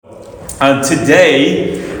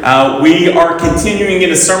Today, we are continuing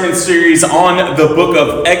in a sermon series on the book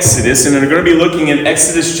of Exodus, and we're going to be looking at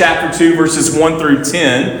Exodus chapter 2, verses 1 through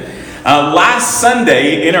 10. Last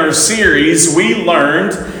Sunday in our series, we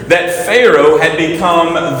learned that Pharaoh had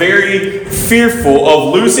become very fearful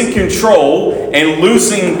of losing control and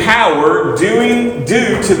losing power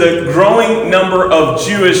due to the growing number of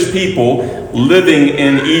Jewish people living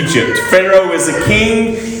in Egypt. Pharaoh is a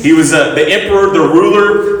king. He was the emperor, the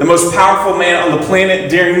ruler, the most powerful man on the planet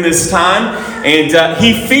during this time. And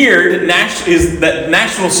he feared that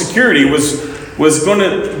national security was going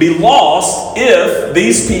to be lost if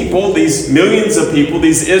these people, these millions of people,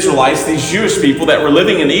 these Israelites, these Jewish people that were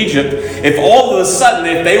living in Egypt, if all of a sudden,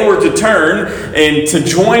 if they were to turn and to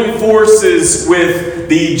join forces with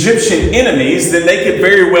the Egyptian enemies, then they could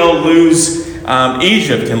very well lose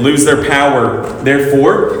Egypt and lose their power.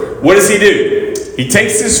 Therefore, what does he do? He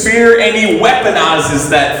takes his fear and he weaponizes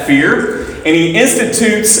that fear. And he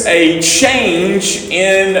institutes a change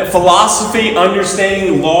in philosophy,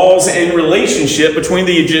 understanding laws, and relationship between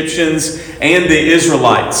the Egyptians and the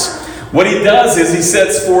Israelites. What he does is he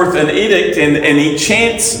sets forth an edict and he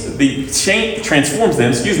transforms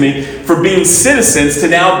them, from being citizens to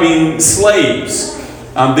now being slaves.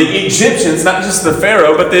 The Egyptians, not just the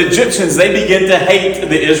Pharaoh, but the Egyptians, they begin to hate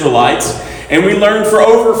the Israelites. And we learned for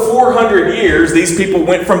over 400 years, these people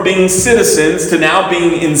went from being citizens to now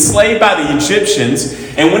being enslaved by the Egyptians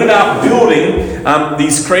and went about building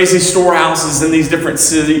these crazy storehouses in these different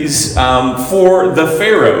cities for the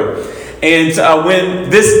Pharaoh. And when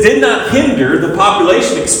this did not hinder the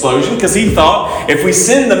population explosion, because he thought if we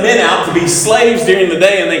send the men out to be slaves during the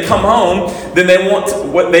day and they come home, then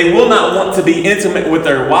they will not want to be intimate with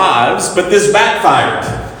their wives, but this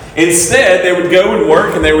backfired. Instead, they would go and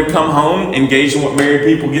work and they would come home, engage in what married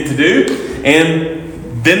people get to do,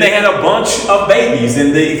 and then they had a bunch of babies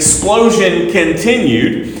and the explosion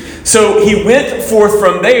continued. So he went forth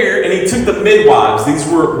from there and he took the midwives. These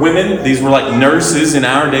were women, these were like nurses in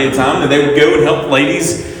our day and time, and they would go and help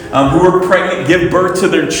ladies who were pregnant give birth to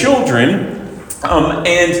their children.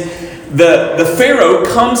 And the Pharaoh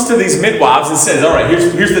comes to these midwives and says, all right,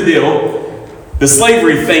 here's the deal. The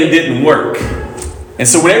slavery thing didn't work. And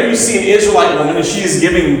so whenever you see an Israelite woman and she is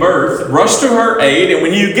giving birth, rush to her aid. And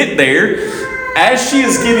when you get there, as she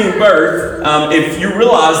is giving birth, if you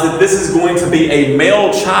realize that this is going to be a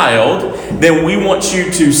male child, then we want you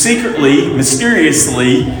to secretly,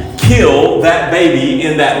 mysteriously kill that baby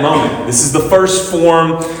in that moment. This is the first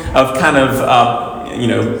form of kind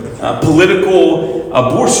of, political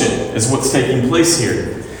abortion is what's taking place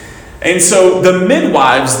here. And so the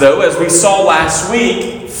midwives, though, as we saw last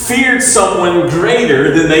week, feared someone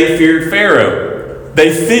greater than they feared Pharaoh. They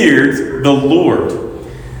feared the Lord.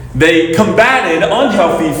 They combated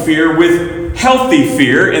unhealthy fear with healthy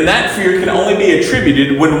fear, and that fear can only be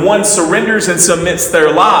attributed when one surrenders and submits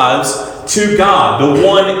their lives to God, the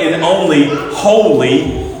one and only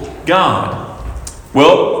holy God.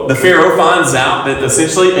 Well, the Pharaoh finds out that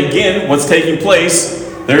essentially, again, what's taking place,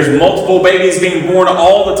 there's multiple babies being born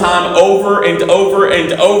all the time, over and over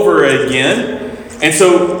and over again. And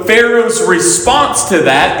so Pharaoh's response to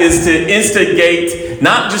that is to instigate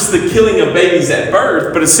not just the killing of babies at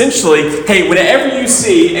birth, but essentially, hey, whenever you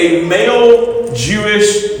see a male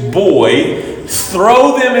Jewish boy,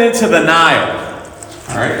 throw them into the Nile.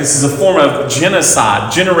 All right, this is a form of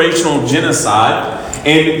genocide, generational genocide.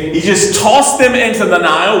 And he just tossed them into the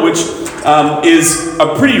Nile, which is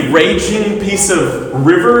a pretty raging piece of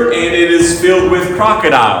river, and it is filled with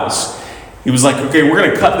crocodiles. He was like, okay, we're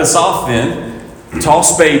going to cut this off then.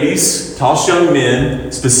 Toss babies, toss young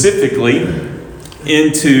men specifically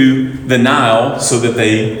into the Nile so that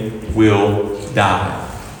they will die.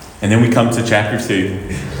 And then we come to chapter 2,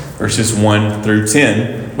 verses 1 through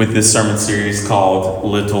 10 with this sermon series called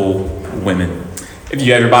Little Women. If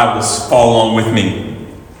you have your Bibles, follow along with me.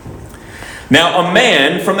 Now a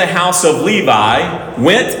man from the house of Levi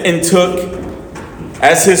went and took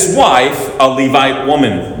as his wife a Levite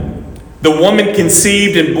woman. The woman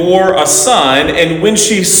conceived and bore a son, and when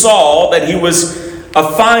she saw that he was a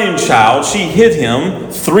fine child, she hid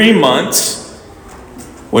him 3 months.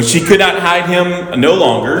 When she could not hide him no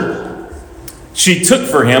longer, she took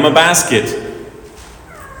for him a basket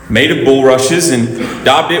made of bulrushes and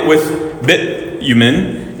daubed it with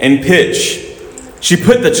bitumen and pitch. She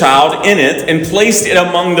put the child in it and placed it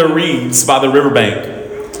among the reeds by the riverbank.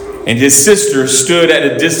 And his sister stood at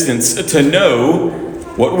a distance to know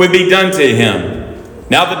what would be done to him.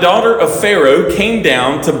 Now the daughter of Pharaoh came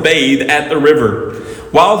down to bathe at the river,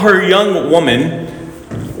 while her young women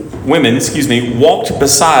walked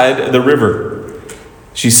beside the river.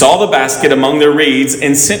 She saw the basket among the reeds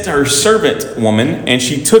and sent to her servant woman, and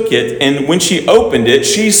she took it. And when she opened it,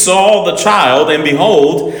 she saw the child, and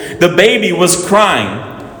behold, the baby was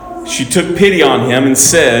crying. She took pity on him and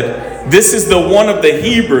said, "This is the one of the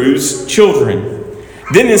Hebrews' children."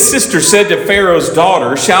 Then his sister said to Pharaoh's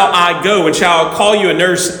daughter, "Shall I go, and shall I call you a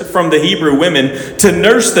nurse from the Hebrew women to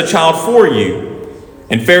nurse the child for you?"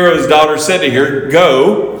 And Pharaoh's daughter said to her,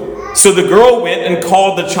 "Go." So the girl went and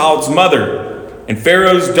called the child's mother. And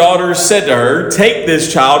Pharaoh's daughter said to her, "Take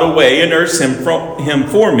this child away and nurse him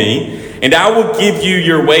for me, and I will give you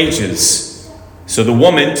your wages." So the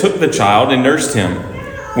woman took the child and nursed him.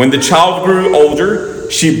 When the child grew older,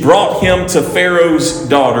 she brought him to Pharaoh's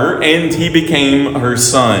daughter, and he became her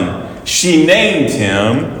son. She named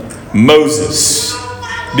him Moses,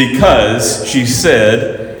 because she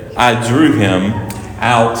said, "I drew him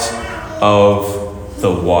out of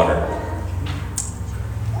the water."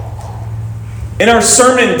 In our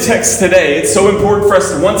sermon text today, it's so important for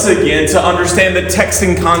us once again to understand the text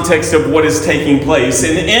and context of what is taking place.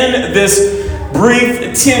 And in this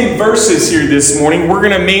brief 10 verses here this morning, we're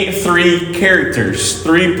going to meet three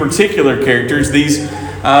particular characters. These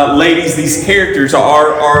ladies, these characters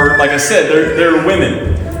are like I said, they're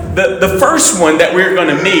women. The first one that we're going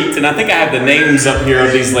to meet, and I think I have the names up here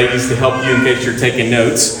of these ladies to help you in case you're taking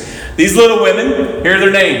notes. These little women, here are their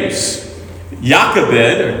names.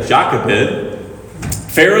 Jochebed,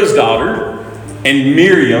 Pharaoh's daughter, and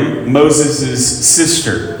Miriam, Moses'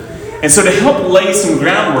 sister. And so to help lay some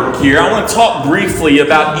groundwork here, I want to talk briefly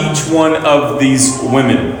about each one of these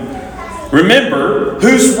women. Remember,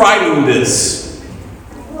 who's writing this?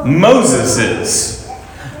 Moses is.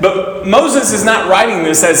 But Moses is not writing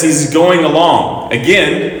this as he's going along.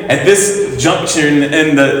 Again, at this junction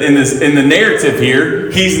in the narrative here,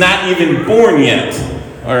 he's not even born yet.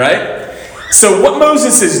 All right? So what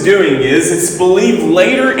Moses is doing is, it's believed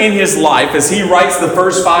later in his life, as he writes the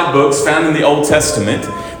first 5 books found in the Old Testament,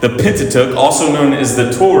 the Pentateuch, also known as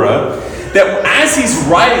the Torah, that as he's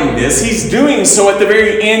writing this, he's doing so at the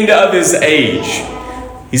very end of his age.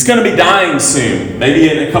 He's going to be dying soon, maybe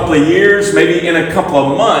in a couple of years, maybe in a couple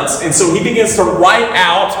of months. And so he begins to write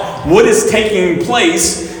out what is taking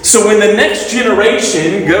place, so when the next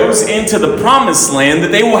generation goes into the promised land,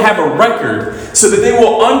 that they will have a record, so that they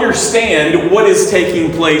will understand what is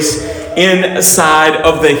taking place inside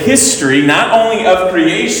of the history, not only of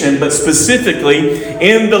creation, but specifically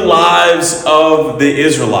in the lives of the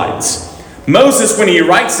Israelites. Moses, when he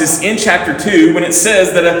writes this in chapter 2, when it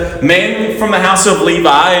says that a man from the house of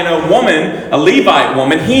Levi and a Levite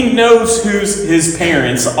woman, he knows who his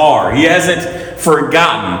parents are. He hasn't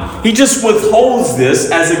forgotten. He just withholds this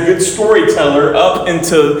as a good storyteller up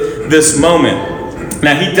until this moment.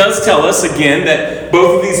 Now, he does tell us again that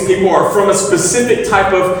both of these people are from a specific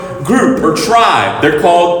type of group or tribe. They're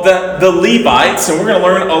called the Levites, and we're going to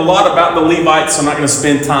learn a lot about the Levites, so I'm not going to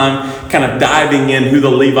spend time kind of diving in who the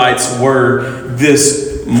Levites were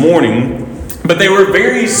this morning. But they were a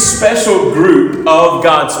very special group of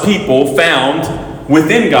God's people found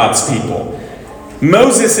within God's people.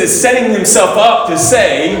 Moses is setting himself up to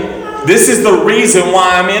say, this is the reason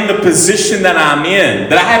why I'm in the position that I'm in,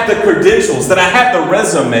 that I have the credentials, that I have the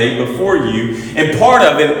resume before you. And part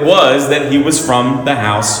of it was that he was from the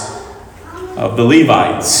house of the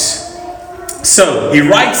Levites. So he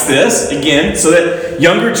writes this, again, so that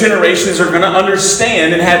younger generations are going to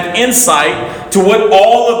understand and have insight to what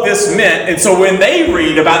all of this meant. And so when they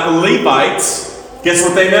read about the Levites, guess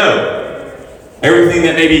what they know? Everything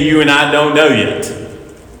that maybe you and I don't know yet.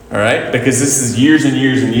 All right? Because this is years and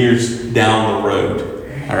years and years down the road.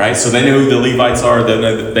 All right? So they know who the Levites are.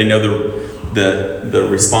 They know the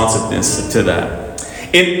responsiveness to that.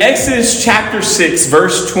 In Exodus chapter 6,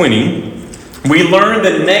 verse 20, we learn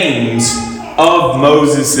the names of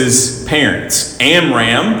Moses' parents.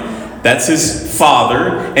 Amram, that's his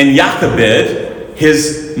father, and Jochebed,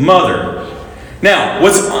 his mother. Now,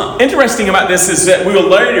 what's interesting about this is that we will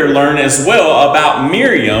later learn as well about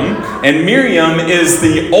Miriam, and Miriam is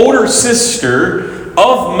the older sister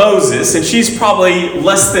of Moses, and she's probably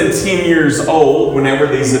less than 10 years old whenever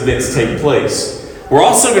these events take place. We're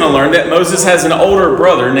also going to learn that Moses has an older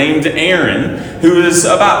brother named Aaron, who is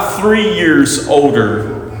about 3 years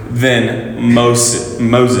older than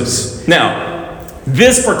Moses. Now,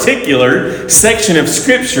 this particular section of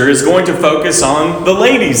Scripture is going to focus on the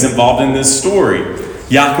ladies involved in this story.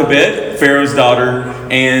 Jochebed, Pharaoh's daughter,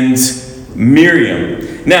 and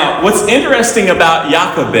Miriam. Now, what's interesting about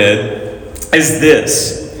Jochebed is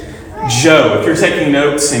this. Joe, if you're taking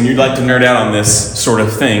notes and you'd like to nerd out on this sort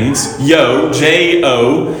of things,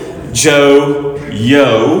 J-O,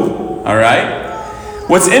 all right?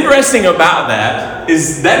 What's interesting about that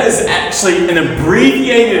is actually an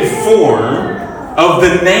abbreviated form of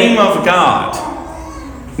the name of God,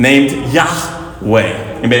 named Yahweh.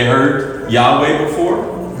 Anybody heard Yahweh before?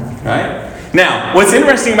 Right? Now, what's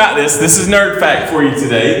interesting about this is nerd fact for you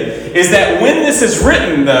today, is that when this is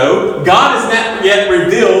written, though, God has not yet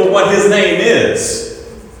revealed what his name is.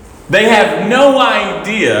 They have no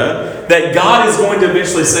idea that God is going to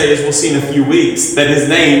eventually say, as we'll see in a few weeks, that his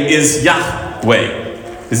name is Yahweh.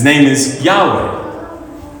 His name is Yahweh.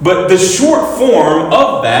 But the short form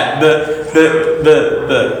of that,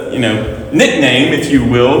 the nickname, if you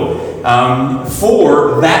will,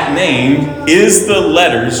 for that name is the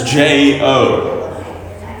letters J-O.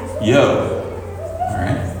 Yo.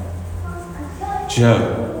 Alright?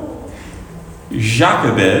 Jo.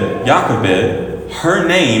 Jochebed, her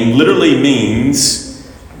name literally means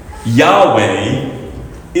Yahweh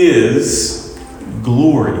is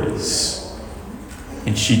glorious.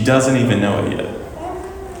 And she doesn't even know it yet.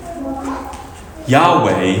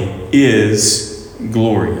 Yahweh is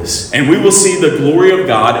glorious. And we will see the glory of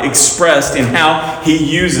God expressed in how he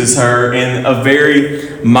uses her in a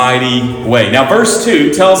very mighty way. Now, verse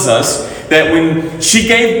 2 tells us that when she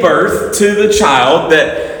gave birth to the child,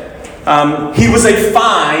 that he was a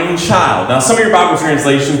fine child. Now, some of your Bible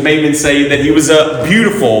translations may even say that he was a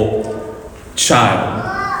beautiful child.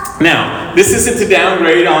 Now, this isn't to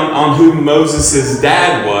downgrade on who Moses'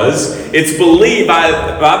 dad was. It's believed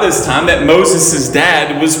by this time that Moses'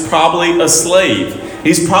 dad was probably a slave.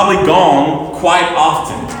 He's probably gone quite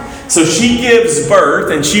often. So she gives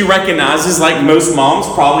birth, and she recognizes, like most moms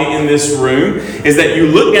probably in this room, is that you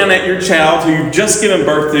look down at your child who you've just given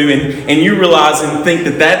birth to, and you realize and think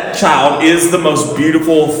that child is the most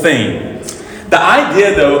beautiful thing. The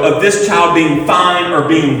idea, though, of this child being fine or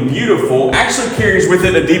being beautiful actually carries with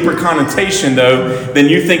it a deeper connotation, though, than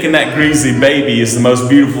you thinking that greasy baby is the most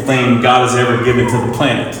beautiful thing God has ever given to the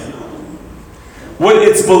planet. What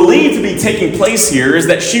it's believed to be taking place here is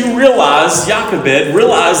that she realized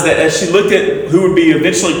that as she looked at who would be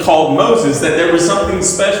eventually called Moses, that there was something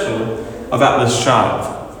special about this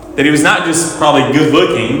child. That he was not just probably good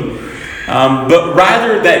looking, but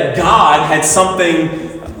rather that God had something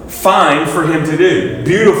fine for him to do,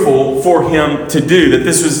 beautiful for him to do. That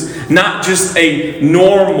this was not just a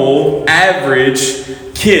normal, average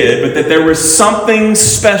kid, but that there was something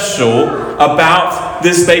special about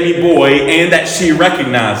this baby boy, and that she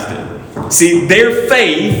recognized it. See, their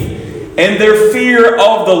faith and their fear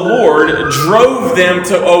of the Lord drove them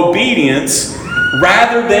to obedience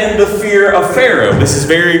rather than the fear of Pharaoh. This is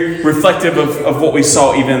very reflective of what we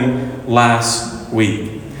saw even last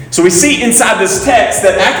week. So we see inside this text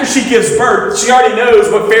that after she gives birth, she already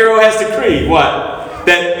knows what Pharaoh has decreed. What?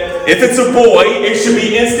 That if it's a boy, it should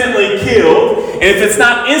be instantly killed. And if it's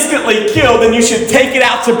not instantly killed, then you should take it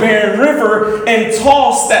out to Barren River and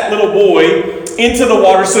toss that little boy into the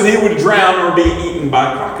water so that he would drown or be eaten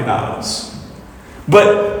by crocodiles.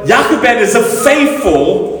 But Jochebed is a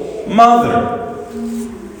faithful mother.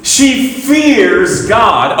 She fears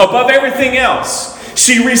God above everything else.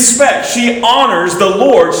 She respects, she honors the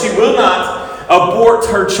Lord. She will not abort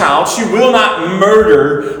her child. She will not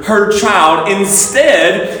murder her child.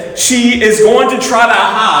 Instead, she is going to try to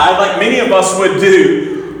hide, like many of us would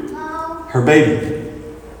do, her baby.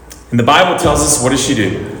 And the Bible tells us, what does she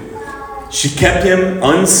do? She kept him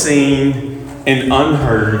unseen and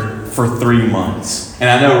unheard for 3 months. And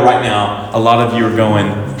I know right now, a lot of you are going,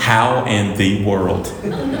 how in the world?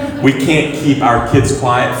 We can't keep our kids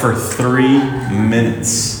quiet for 3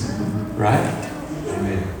 minutes, right?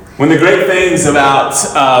 One of the great things about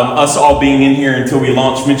us all being in here until we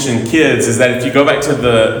launch Mention Kids is that if you go back to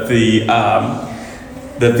the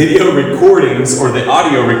video recordings or the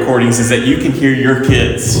audio recordings, is that you can hear your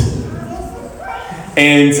kids.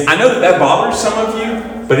 And I know that bothers some of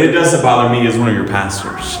you, but it doesn't bother me as one of your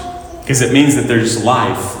pastors, because it means that there's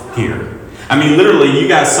life here. I mean, literally, you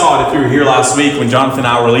guys saw it if you were here last week when Jonathan and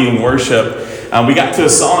I were leading worship. We got to a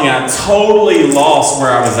song and I totally lost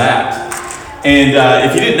where I was at. And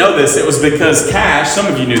if you didn't know this, it was because Cash, some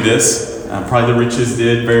of you knew this, probably the Riches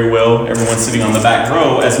did very well, everyone sitting on the back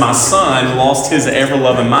row, as my son lost his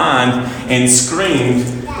ever-loving mind and screamed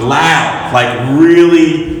loud, like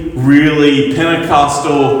really, really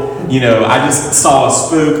Pentecostal, I just saw a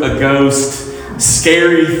spook, a ghost,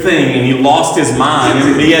 scary thing, and he lost his mind,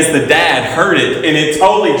 and me as the dad heard it, and it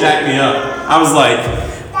totally jacked me up. I was like,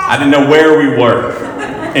 I didn't know where we were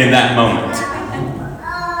in that moment.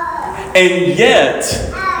 And yet,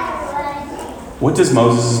 what does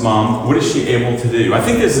Moses' mom, what is she able to do? I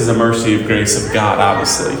think this is a mercy of grace of God,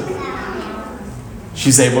 obviously.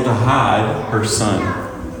 She's able to hide her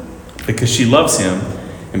son because she loves him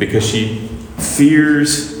and because she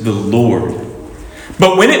fears the Lord.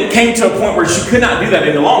 But when it came to a point where she could not do that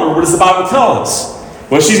any longer, what does the Bible tell us?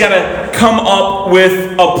 Well, she's got to come up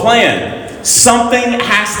with a plan. Something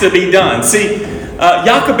has to be done. See,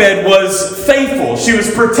 Jochebed was faithful. She was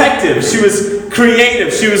protective. She was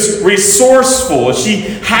creative. She was resourceful. She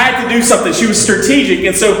had to do something. She was strategic.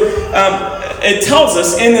 And so it tells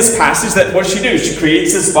us in this passage that what she do, she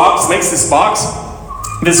creates this box, makes this box,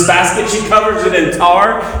 this basket. She covers it in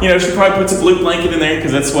tar. She probably puts a blue blanket in there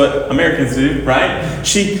because that's what Americans do, right?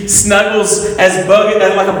 She snuggles like a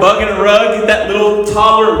bug in a rug. That little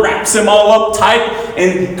toddler wraps him all up tight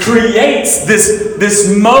and creates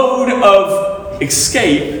this mode of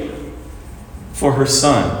escape for her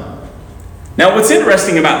son. Now, what's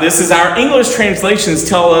interesting about this is our English translations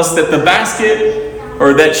tell us that the basket,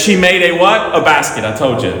 or that she made a what? A basket, I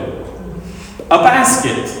told you. A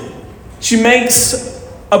basket. She makes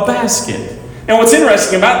a basket. And what's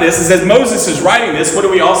interesting about this is as Moses is writing this, what do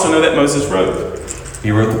we also know that Moses wrote? He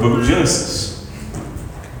wrote the book of Genesis.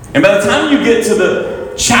 And by the time you get to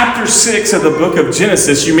the chapter 6 of the book of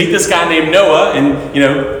Genesis, you meet this guy named Noah,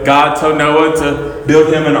 and God told Noah to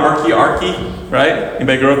build him an arky, right?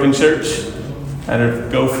 Anybody grow up in church? Had to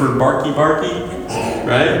go for barky,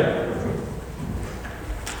 right?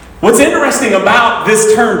 What's interesting about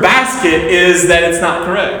this term basket is that it's not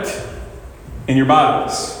correct in your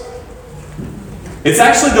Bibles. It's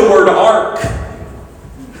actually the word ark.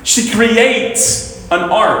 She creates an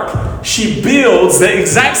ark. She builds the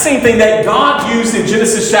exact same thing that God used in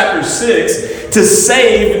Genesis chapter 6 to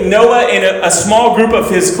save Noah and a small group of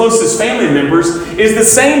his closest family members is the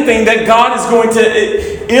same thing that God is going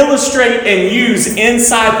to illustrate and use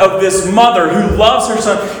inside of this mother who loves her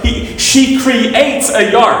son. She creates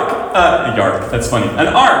an ark.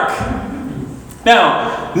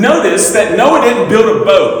 Now, notice that Noah didn't build a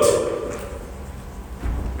boat.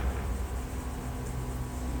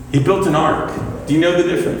 He built an ark. Do you know the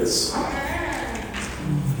difference?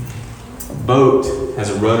 A boat has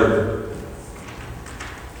a rudder.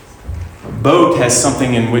 A boat has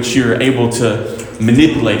something in which you're able to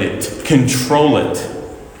manipulate it, control it.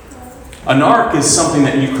 An ark is something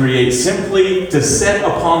that you create simply to set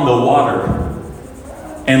upon the water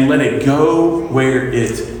and let it go where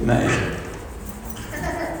it may.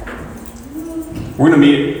 We're going to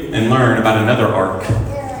meet and learn about another ark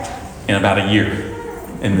in about a year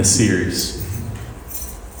in this series.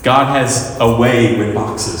 God has a way with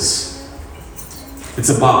boxes. It's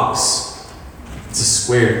a box. It's a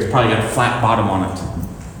square. It's probably got a flat bottom on it.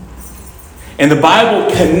 And the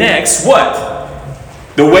Bible connects what?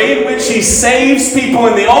 The way in which He saves people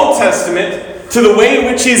in the Old Testament to the way in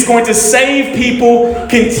which He's going to save people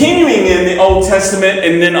continuing in the Old Testament,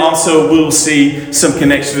 and then also we'll see some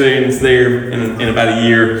connections there in about a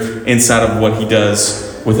year inside of what He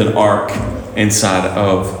does with an ark inside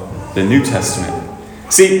of the New Testament.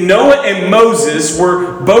 See, Noah and Moses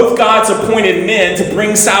were both God's appointed men to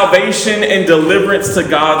bring salvation and deliverance to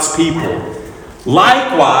God's people.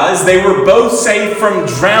 Likewise, they were both saved from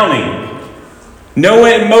drowning. Noah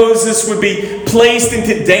and Moses would be placed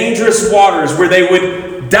into dangerous waters where they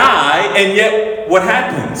would die, and yet what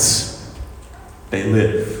happens? They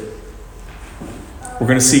live. We're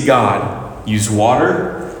going to see God use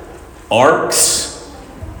water, arks,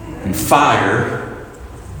 and fire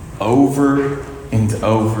over and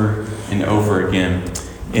over and over again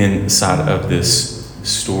inside of this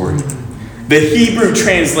story. The Hebrew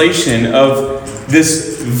translation of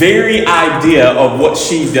this very idea of what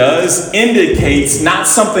she does indicates not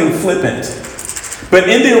something flippant. But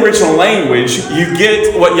in the original language, you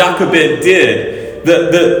get what Jochebed did.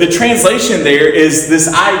 The translation there is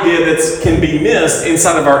this idea that can be missed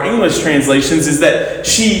inside of our English translations is that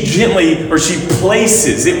she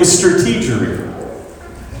places. It was strategery.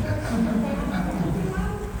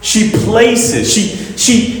 She places.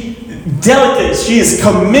 She is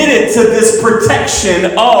committed to this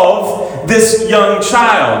protection of this young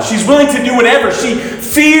child. She's willing to do whatever. She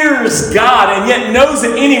fears God and yet knows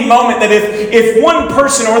at any moment that if one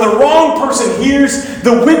person or the wrong person hears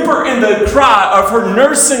the whimper and the cry of her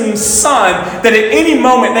nursing son, that at any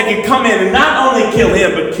moment they can come in and not only kill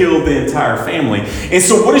him, but kill the entire family. And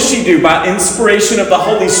so what does she do? By inspiration of the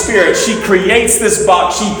Holy Spirit, she creates this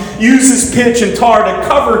box. She uses pitch and tar to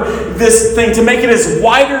cover this thing to make it as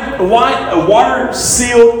water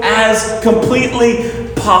sealed as completely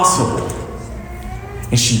possible.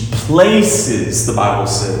 And she places, the Bible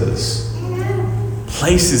says,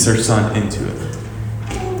 places her son into it.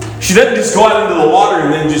 She doesn't just go out into the water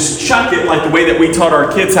and then just chuck it like the way that we taught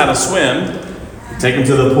our kids how to swim. You take them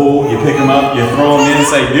to the pool, you pick them up, you throw them in and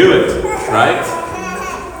say, do it, right?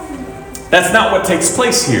 That's not what takes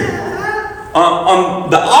place here. On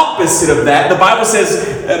the opposite of that, the Bible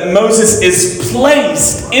says Moses is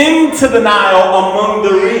placed into the Nile among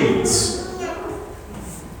the reeds.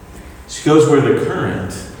 She goes where the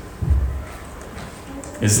current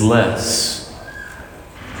is less.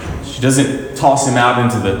 She doesn't toss him out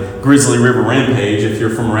into the Grizzly River Rampage. If you're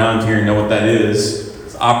from around here and know what that is,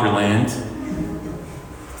 it's Opryland.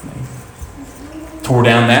 Tore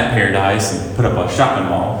down that paradise and put up a shopping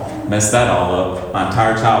mall. Messed that all up my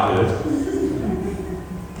entire childhood.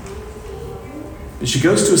 But she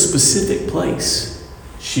goes to a specific place.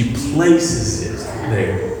 She places it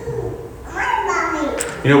there.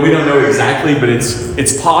 You know, we don't know exactly, but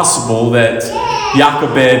it's possible that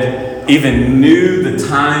Jochebed even knew the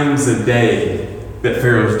times of day that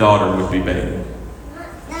Pharaoh's daughter would be bathing.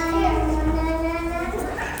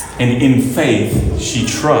 And in faith, she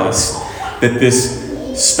trusts that this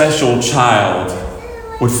special child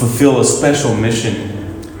would fulfill a special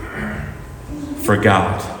mission for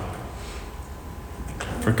God.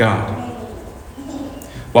 For God.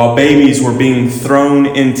 While babies were being thrown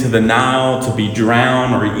into the Nile to be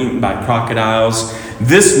drowned or eaten by crocodiles,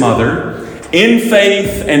 this mother, in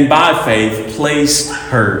faith and by faith, placed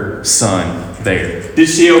her son there. Did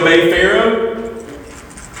she obey Pharaoh?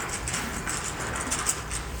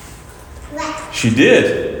 She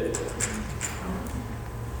did.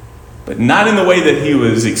 But not in the way that he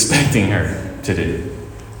was expecting her to do.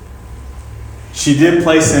 She did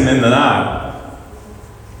place him in the Nile.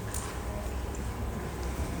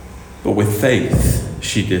 But with faith,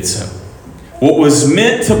 she did so. What was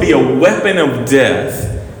meant to be a weapon of death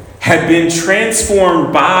had been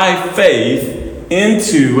transformed by faith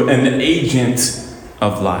into an agent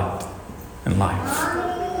of light and life.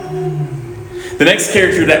 The next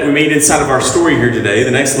character that we meet inside of our story here today,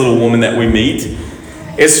 the next little woman that we meet,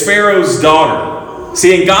 is Pharaoh's daughter.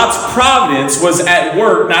 See, and God's providence was at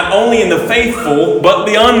work not only in the faithful, but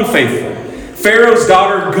the unfaithful. Pharaoh's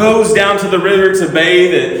daughter goes down to the river to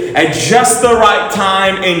bathe at just the right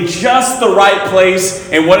time, in just the right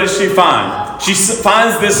place. And what does she find? She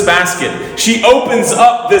finds this basket. She opens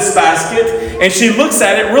up this basket and she looks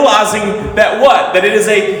at it, realizing that what? That it is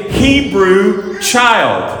a Hebrew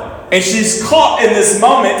child. And she's caught in this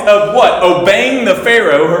moment of what? Obeying the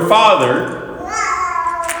Pharaoh, her father,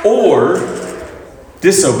 or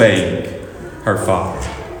disobeying her father.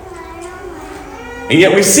 And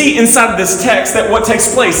yet we see inside of this text that what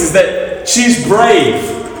takes place is that she's brave.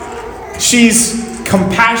 She's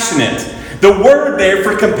compassionate. The word there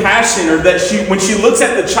for compassion, or that when she looks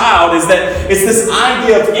at the child, is that it's this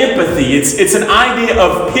idea of empathy. It's an idea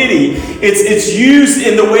of pity. It's used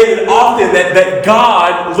in the way that often that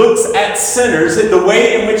God looks at sinners, and the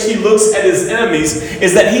way in which he looks at his enemies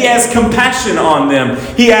is that he has compassion on them.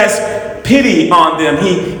 He has pity on them.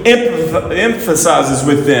 He emphasizes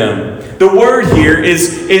with them. The word here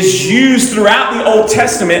is used throughout the Old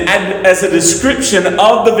Testament as a description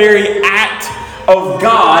of the very act of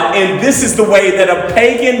God, and this is the way that a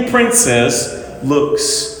pagan princess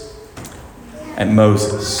looks at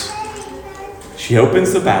Moses. She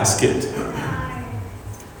opens the basket.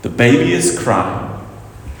 The baby is crying.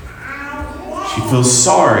 She feels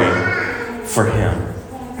sorry for him.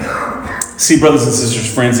 See, brothers and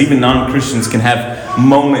sisters, friends, even non-Christians can have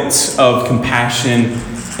moments of compassion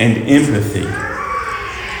and empathy.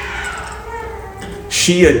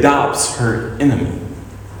 She adopts her enemy.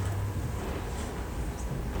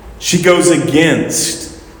 She goes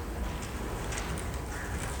against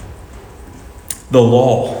the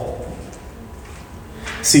law.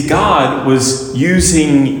 See, God was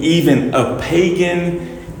using even a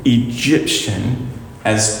pagan Egyptian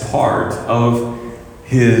as part of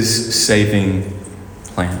his saving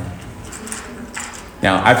plan.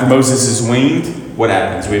 Now, after Moses is weaned, what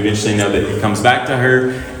happens? We eventually know that he comes back to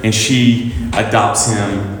her and she adopts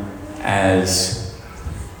him as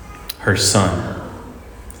her son.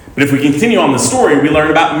 But if we continue on the story, we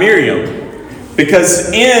learn about Miriam.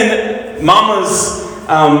 Because in Mama's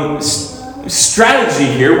strategy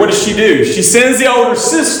here, what does she do? She sends the older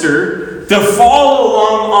sister to follow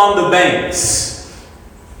along on the banks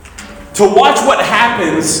to watch what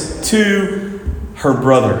happens to her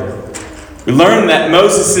brother. We learn that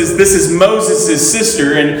this is Moses'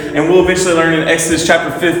 sister, and we'll eventually learn in Exodus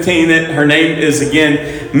chapter 15 that her name is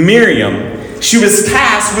again Miriam. She was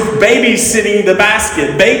tasked with babysitting the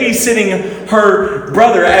basket, babysitting her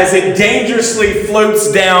brother as it dangerously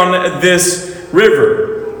floats down this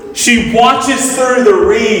river. She watches through the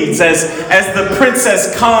reeds as the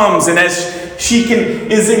princess comes, and as she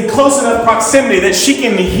is in close enough proximity that she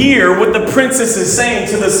can hear what the princess is saying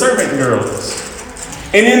to the servant girls.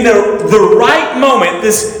 And in the right moment,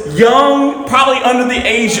 this young, probably under the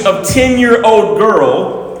age of 10-year-old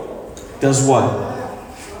girl does what?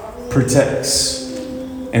 Protects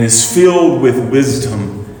and is filled with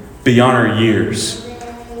wisdom beyond her years.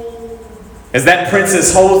 As that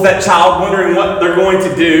princess holds that child, wondering what they're going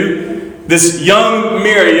to do, this young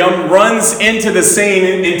Miriam runs into the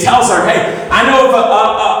scene and tells her, hey, I know of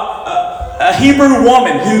a Hebrew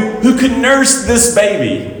woman who could nurse this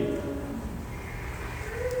baby.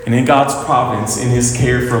 And in God's providence, in his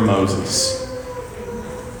care for Moses,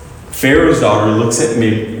 Pharaoh's daughter looks at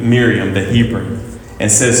Miriam, the Hebrew,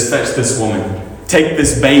 and says, fetch this woman. Take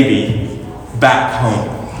this baby back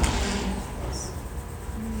home.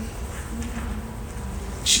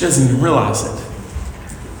 She doesn't even realize it.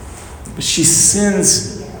 But she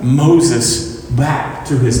sends Moses back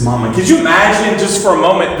to his mama. Could you imagine just for a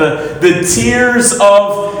moment the tears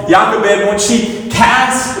of Jochebed when she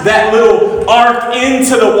casts that little ark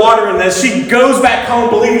into the water, and as she goes back home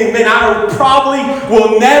believing, man, I probably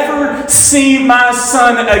will never see my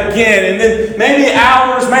son again. And then maybe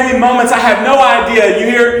hours, maybe moments, I have no idea.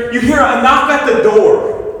 You hear a knock at the door.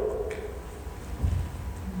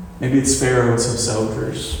 Maybe it's Pharaoh and some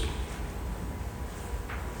soldiers.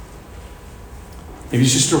 Maybe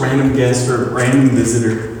it's just a random guest or a random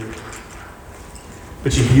visitor.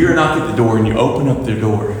 But you hear a knock at the door and you open up the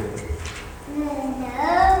door.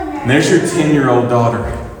 And there's your 10-year-old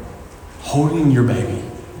daughter holding your baby.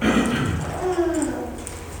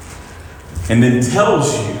 And then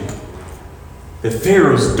tells you that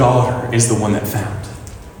Pharaoh's daughter is the one that found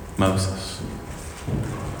Moses.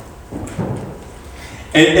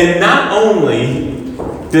 And not only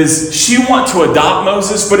does she want to adopt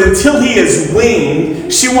Moses, but until he is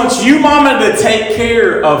weaned, she wants you, mama, to take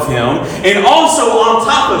care of him. And also, on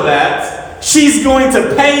top of that, she's going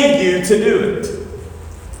to pay you to do it.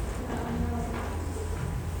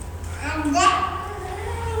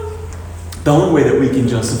 The only way that we can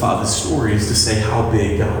justify the story is to say how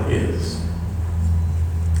big God is.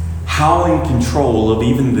 How in control of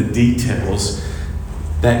even the details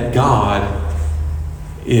that God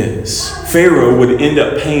is. Pharaoh would end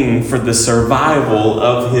up paying for the survival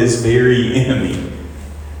of his very enemy.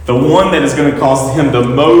 The one that is going to cause him the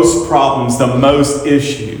most problems, the most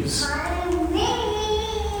issues,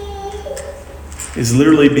 is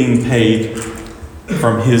literally being paid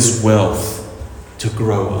from his wealth to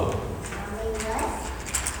grow up.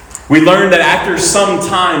 We learned that after some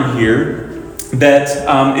time here, that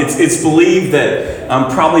it's believed that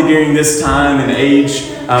probably during this time and age,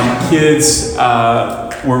 kids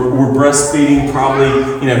were breastfeeding probably,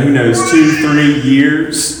 who knows, 2-3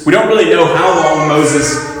 years. We don't really know how long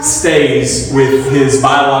Moses stays with his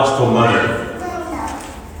biological mother.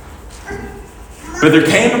 But there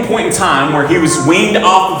came a point in time where he was weaned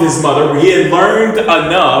off of his mother, where he had learned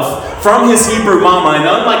enough from his Hebrew mama. And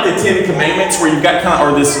unlike the Ten Commandments, where you've got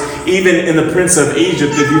or this, even in the Prince of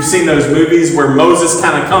Egypt, if you've seen those movies where Moses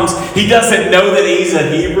kind of comes, he doesn't know that he's a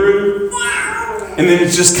Hebrew. And then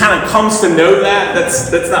it just kind of comes to know that.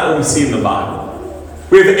 That's not what we see in the Bible.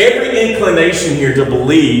 We have every inclination here to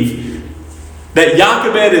believe that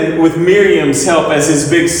Jochebed, and with Miriam's help as his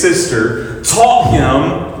big sister, taught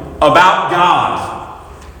him about God.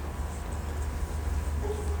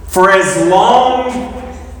 For as long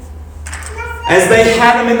as they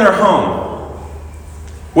had him in their home,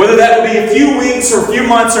 whether that would be a few weeks or a few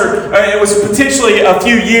months, or it was potentially a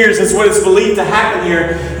few years, is what is believed to happen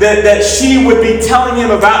here, that she would be telling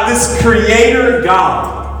him about this Creator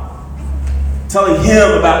God. Telling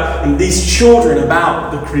him about, and these children,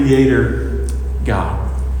 about the Creator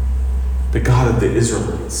God. The God of the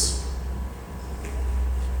Israelites.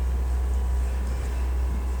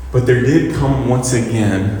 But there did come once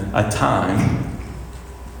again a time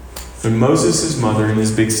when Moses, his mother, and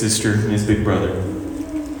his big sister, and his big brother,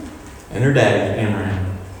 and her daddy,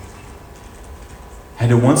 Amram, had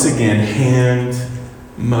to once again hand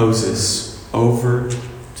Moses over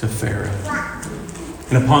to Pharaoh.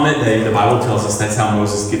 And upon that day, the Bible tells us that's how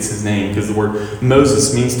Moses gets his name, because the word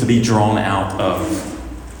Moses means to be drawn out of.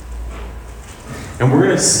 And we're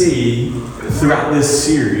going to see throughout this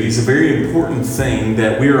series a very important thing,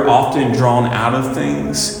 that we are often drawn out of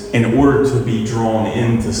things in order to be drawn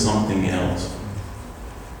into something else.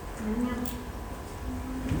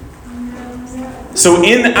 So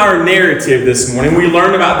in our narrative this morning, we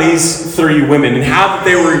learn about these three women and how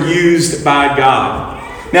they were used by God.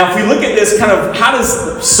 Now, if we look at this how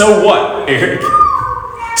does, so what, Eric?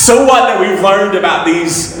 So what that we've learned about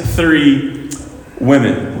these three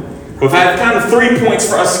women? We've had kind of 3 points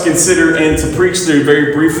for us to consider and to preach through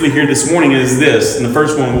very briefly here this morning is this, and the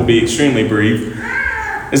first one will be extremely brief,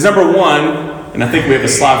 is number one, and I think we have a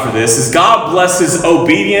slide for this, is God blesses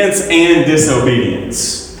obedience and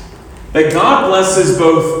disobedience. That God blesses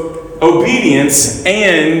both obedience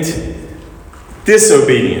and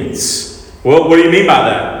disobedience. Well, what do you mean by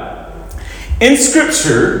that? In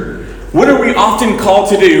Scripture, what are we often called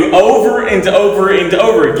to do over and over and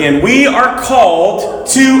over again? We are called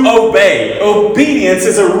to obey. Obedience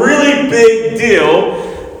is a really big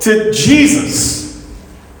deal to Jesus.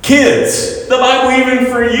 Kids, the Bible, even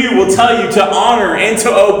for you, will tell you to honor and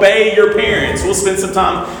to obey your parents. We'll spend some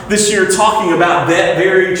time this year talking about that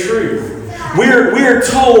very truth. We are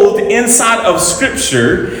told inside of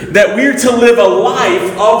Scripture that we are to live a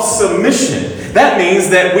life of submission. That means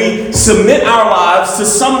that we submit our lives to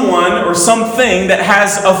someone or something that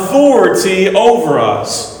has authority over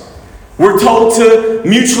us. We're told to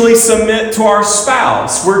mutually submit to our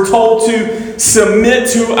spouse. We're told to submit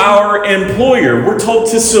to our employer. We're told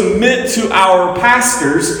to submit to our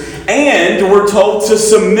pastors. And we're told to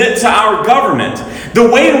submit to our government. The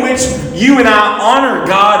way in which you and I honor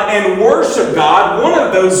God and worship God, one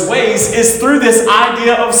of those ways is through this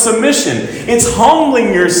idea of submission. It's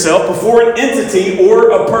humbling yourself before an entity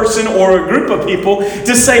or a person or a group of people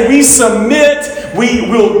to say, we submit, we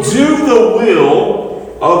will do the will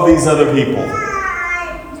of these other people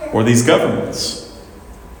or these governments.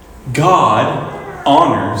 God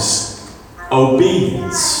honors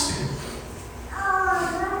obedience.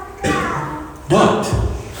 But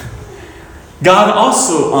God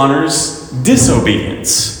also honors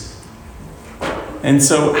disobedience. And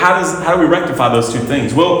so how do we rectify those two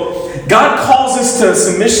things? Well, God calls us to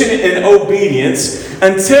submission and obedience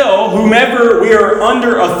until whomever we are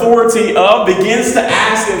under authority of begins to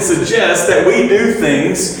ask and suggest that we do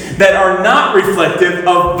things that are not reflective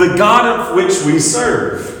of the God of which we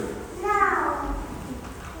serve.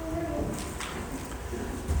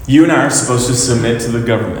 You and I are supposed to submit to the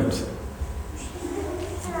government.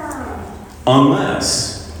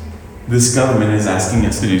 Unless this government is asking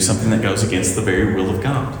us to do something that goes against the very will of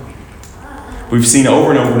God. We've seen over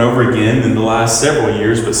and over and over again in the last several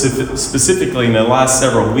years, but specifically in the last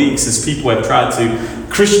several weeks, as people have tried to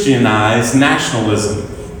Christianize nationalism.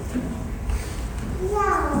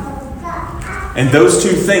 And those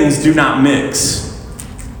two things do not mix.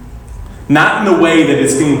 Not in the way that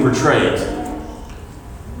it's being portrayed.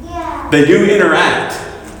 They do interact.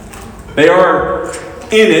 They are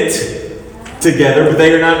in it together, but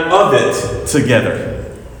they are not of it together.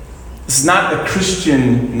 It's not a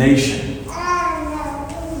Christian nation.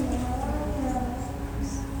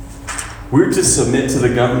 We're to submit to the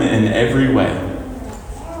government in every way,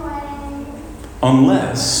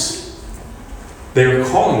 unless they're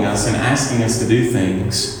calling us and asking us to do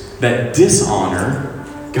things that dishonor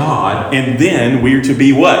God, and then we're to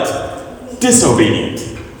be what? Disobedient.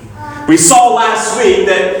 We saw last week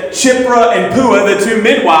that Shiphrah and Puah, the two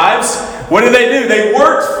midwives, what do? They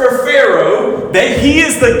worked for Pharaoh. He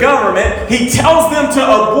is the government. He tells them to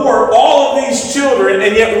abort all of these children,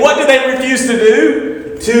 and yet what do they refuse to do?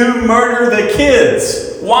 To murder the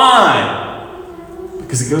kids. Why?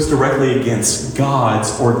 Because it goes directly against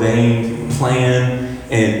God's ordained plan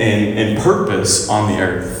and purpose on the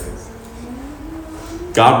earth.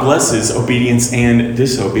 God blesses obedience and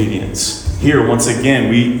disobedience. Here, once again,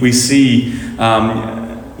 we see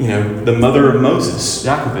the mother of Moses,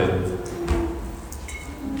 Jochebed,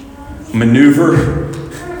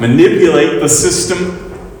 manipulate the system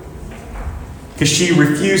because she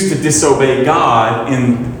refused to disobey God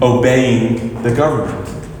in obeying the government.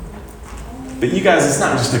 But you guys, it's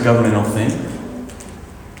not just a governmental thing.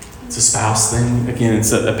 It's a spouse thing. Again,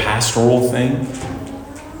 it's a pastoral thing.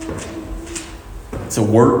 It's a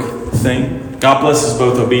work thing. God blesses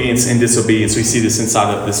both obedience and disobedience. We see this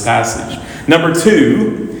inside of this passage. Number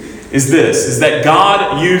 2 is this, is that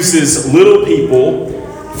God uses little people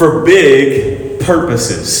for big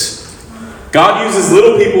purposes. God uses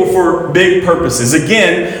little people for big purposes.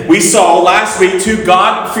 Again, we saw last week 2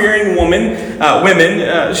 God-fearing women,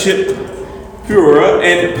 Shiphrah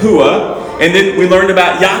and Puah. And then we learned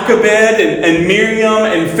about Jochebed and Miriam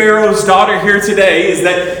and Pharaoh's daughter here today. Is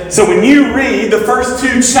that so when you read the first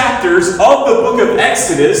 2 chapters of the book of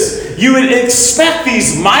Exodus, you would expect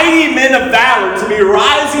these mighty men of valor to be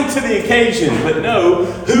rising to the occasion. But no,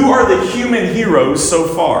 who are the human heroes so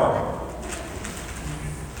far?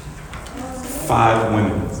 5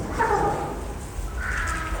 women.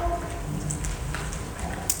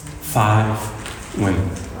 5 women.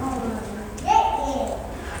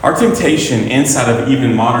 Our temptation inside of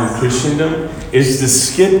even modern Christendom is to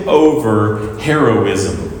skip over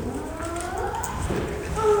heroism.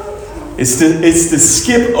 It's to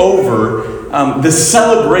skip over the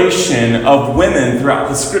celebration of women throughout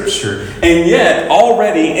the scripture. And yet,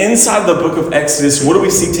 already inside the book of Exodus, what do we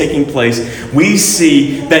see taking place? We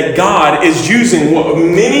see that God is using what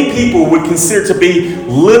many people would consider to be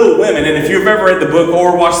Little Women. And if you've ever read the book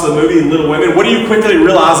or watched the movie Little Women, what do you quickly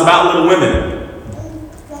realize about Little Women?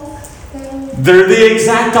 They're the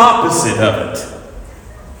exact opposite of it.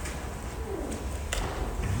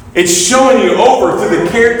 It's showing you over through the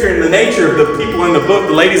character and the nature of the people in the book,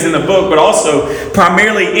 the ladies in the book, but also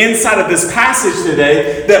primarily inside of this passage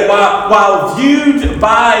today, that while viewed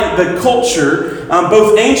by the culture,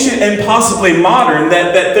 both ancient and possibly modern,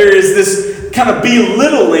 that there is this kind of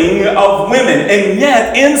belittling of women. And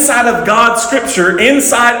yet, inside of God's scripture,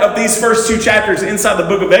 inside of these first 2 chapters, inside the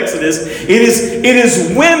book of Exodus, it is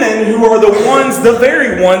women who are the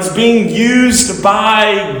very ones being used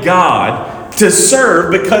by God to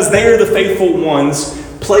serve, because they are the faithful ones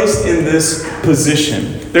placed in this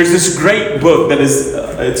position. There's this great book that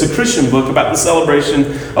it's a Christian book about the celebration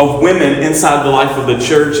of women inside the life of the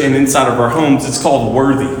church and inside of our homes. It's called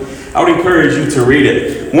Worthy. I would encourage you to read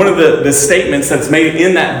it. One of the statements that's made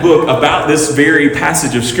in that book about this very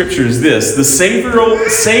passage of Scripture is this: the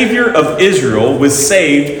Savior of Israel was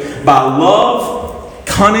saved by love,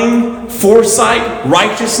 cunning, foresight,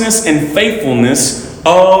 righteousness, and faithfulness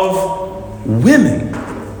of women.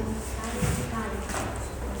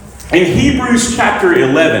 In Hebrews chapter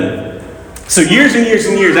 11, so years and years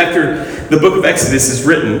and years after the book of Exodus is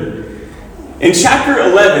written, in chapter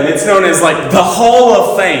 11, it's known as like the Hall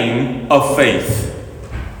of Fame of faith.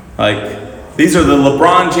 Like, these are the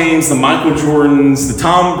LeBron James, the Michael Jordans, the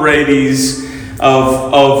Tom Bradys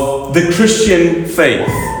of the Christian faith.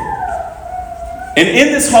 And in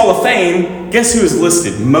this Hall of Fame, guess who is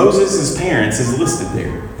listed? Moses' parents is listed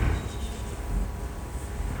there.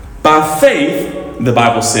 By faith, the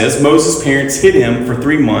Bible says, Moses' parents hid him for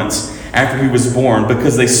 3 months after he was born,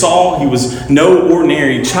 because they saw he was no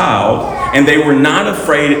ordinary child, and they were not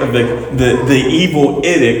afraid of the evil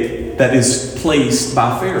edict that is placed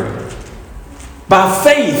by Pharaoh. By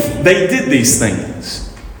faith, they did these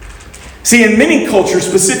things. See, in many cultures,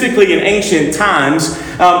 specifically in ancient times,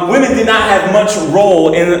 women did not have much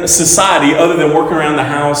role in society other than working around the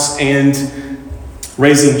house and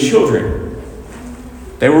raising children.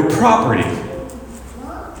 They were property.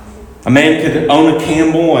 A man could own a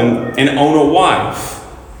camel and own a wife.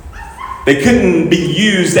 They couldn't be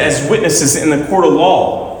used as witnesses in the court of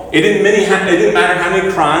law. It didn't matter how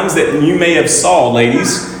many crimes that you may have saw,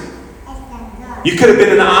 ladies. You could have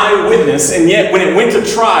been an eyewitness, and yet when it went to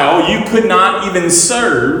trial, you could not even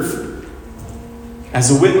serve as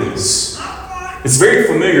a witness. It's very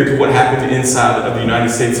familiar to what happened inside of the United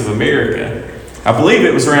States of America. I believe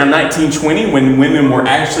it was around 1920 when women were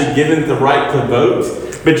actually given the right to vote.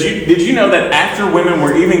 But did you know that after women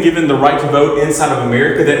were even given the right to vote inside of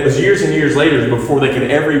America, that it was years and years later before they could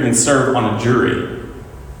ever even serve on a jury?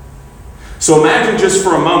 So imagine just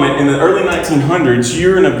for a moment, in the early 1900s,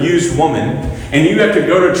 you're an abused woman, and you have to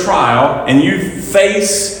go to trial, and you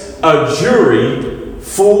face a jury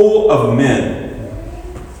full of men.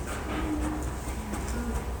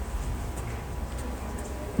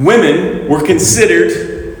 Women were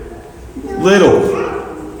considered little.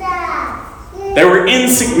 They were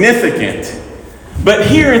insignificant. But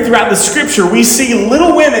here throughout the scripture, we see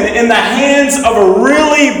little women in the hands of a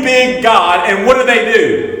really big God. And what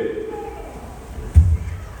do?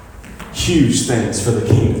 Huge things for the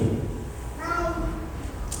kingdom.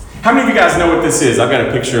 How many of you guys know what this is? I've got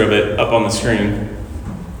a picture of it up on the screen.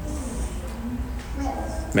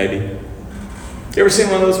 Maybe. You ever seen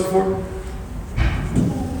one of those before?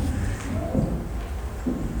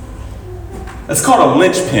 It's called a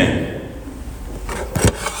linchpin.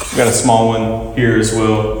 We've got a small one here as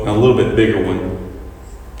well, and a little bit bigger one.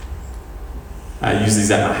 I use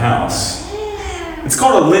these at my house. It's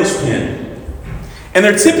called a linchpin. And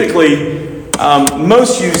they're typically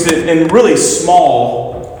most used in really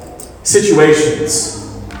small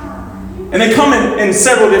situations. And they come in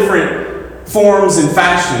several different forms and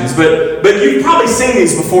fashions, but you've probably seen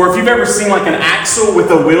these before. If you've ever seen like an axle with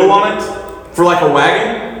a wheel on it for like a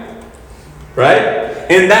wagon, right?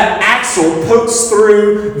 And that axle pokes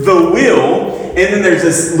through the wheel, and then there's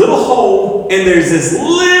this little hole, and there's this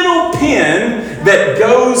little pin that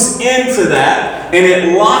goes into that, and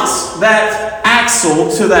it locks that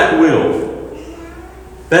axle to that wheel.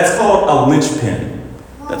 That's called a linchpin.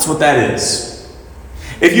 That's what that is.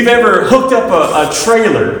 If you've ever hooked up a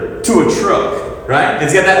trailer to a truck, right?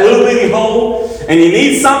 It's got that little bitty hole, and you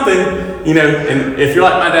need something. You know, and if you're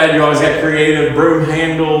like my dad, you always got creative broom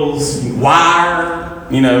handles, wire,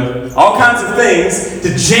 all kinds of things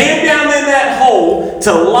to jam down in that hole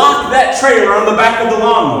to lock that trailer on the back of the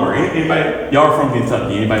lawnmower. Anybody? Y'all are from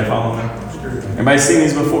Kentucky. Anybody following me? Anybody seen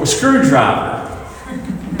these before? Screwdriver.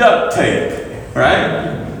 Duct tape.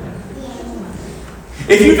 Right?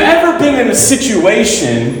 If you've ever been in a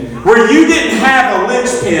situation where you didn't have a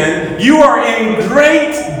linchpin, you are in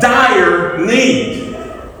great dire need.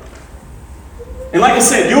 And like I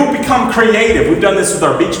said, you'll become creative. We've done this with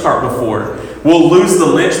our beach cart before. We'll lose the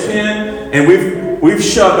linchpin, and we've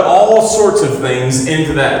shoved all sorts of things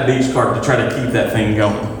into that beach cart to try to keep that thing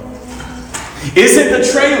going. Is it the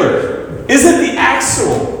trailer? Is it the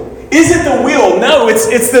axle? Is it the wheel? No, it's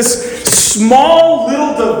this small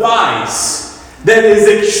little device that is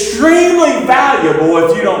extremely valuable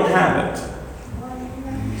if you don't have it.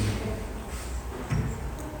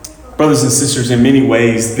 Brothers and sisters, in many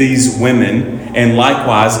ways, these women, and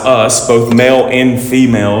likewise us, both male and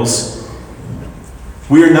females,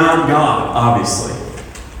 we are not God, obviously.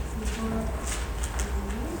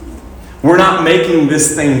 We're not making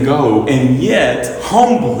this thing go, and yet,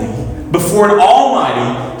 humbly, before an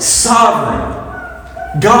almighty, sovereign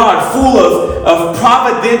God, full of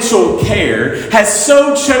providential care, has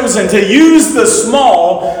so chosen to use the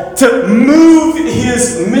small to move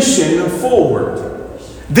his mission forward.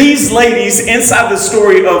 These ladies, inside the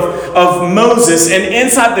story of Moses and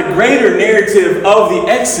inside the greater narrative of the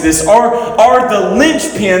Exodus, are the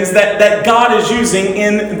linchpins that God is using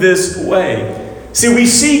in this way. See, we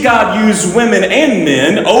see God use women and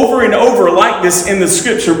men over and over like this in the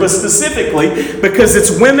Scripture, but specifically because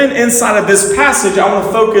it's women inside of this passage, I want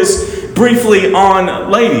to focus briefly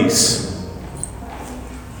on ladies.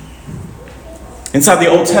 Inside the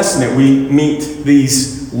Old Testament, we meet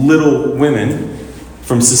these little women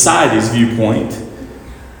from society's viewpoint.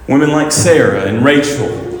 Women like Sarah and Rachel,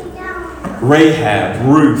 Rahab,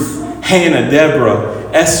 Ruth, Hannah,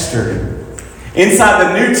 Deborah, Esther. Inside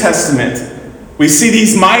the New Testament, we see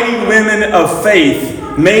these mighty women of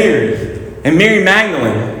faith, Mary and Mary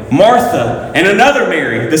Magdalene, Martha and another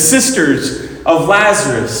Mary, the sisters of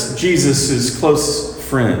Lazarus, Jesus' close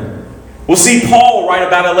friend. We'll see Paul write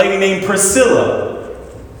about a lady named Priscilla.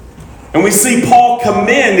 And we see Paul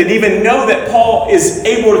commend and even know that Paul is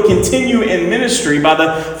able to continue in ministry by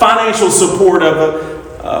the financial support of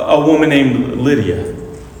a woman named Lydia.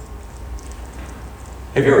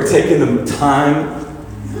 Have you ever taken the time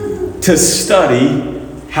to study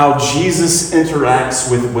how Jesus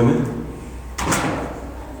interacts with women?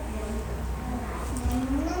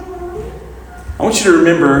 I want you to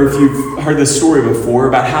remember, if you've heard this story before,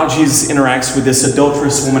 about how Jesus interacts with this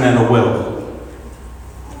adulterous woman at a well.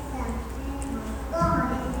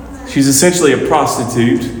 She's essentially a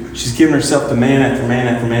prostitute. She's given herself to man after man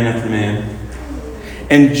after man after man.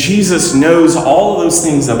 And Jesus knows all of those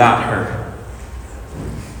things about her.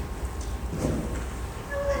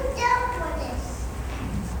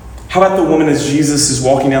 How about the woman as Jesus is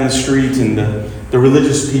walking down the street and the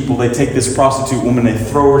religious people, they take this prostitute woman, they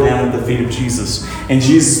throw her down at the feet of Jesus. And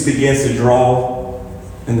Jesus begins to draw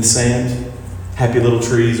in the sand, happy little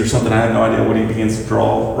trees or something. I have no idea what he begins to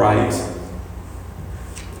draw, right?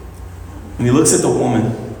 And he looks at the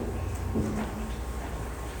woman.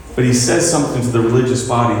 But he says something to the religious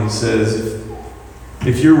body. He says,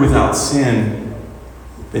 if you're without sin,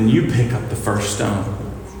 then you pick up the first stone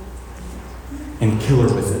and kill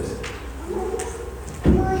her with it.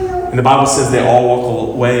 And the Bible says they all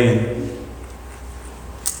walk away. And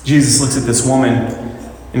Jesus looks at this woman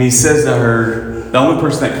and he says to her, the only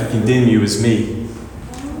person that can condemn you is me.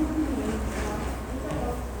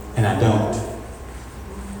 And I don't.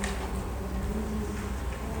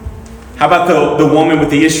 How about the woman with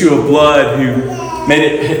the issue of blood who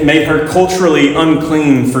made her culturally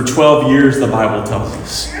unclean for 12 years, the Bible tells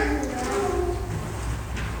us.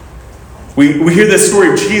 We hear this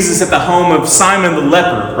story of Jesus at the home of Simon the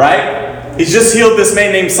leper, right? He's just healed this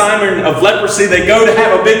man named Simon of leprosy. They go to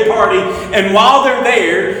have a big party, and while they're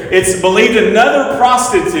there, it's believed another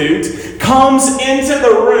prostitute comes into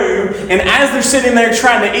the room, and as they're sitting there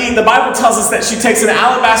trying to eat, the Bible tells us that she takes an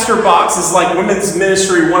alabaster box. It's like women's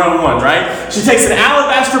ministry 101, right? She takes an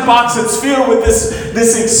alabaster box that's filled with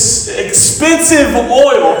this expensive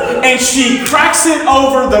oil, and she cracks it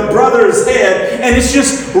over the brother's head, and it's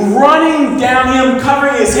just running down him,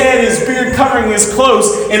 covering his head, his beard, covering his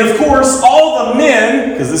clothes. And of course, all the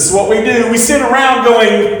men, because this is what we do, we sit around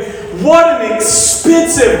going, what an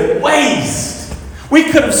expensive waste. We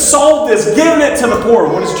could have sold this, given it to the poor.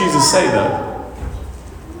 What does Jesus say, though?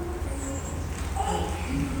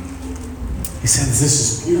 He says, this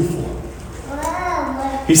is beautiful.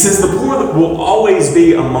 He says, the poor will always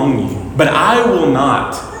be among you, but I will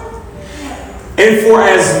not. And for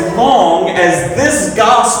as long as this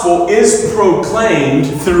gospel is proclaimed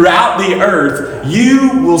throughout the earth,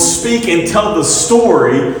 you will speak and tell the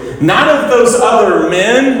story, not of those other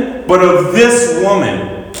men, but of this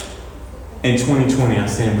woman. In 2020, I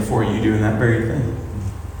stand before you doing that very thing.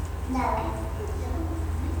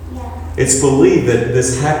 It's believed that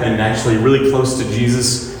this happened actually really close to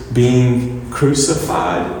Jesus being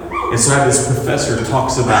crucified. And so I have this professor who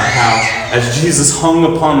talks about how as Jesus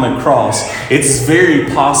hung upon the cross, it's very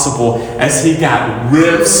possible as he got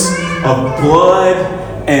whiffs of blood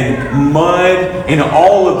and mud and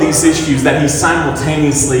all of these issues that he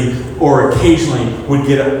simultaneously or occasionally would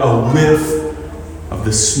get a whiff of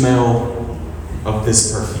the smell of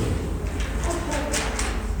this perfume.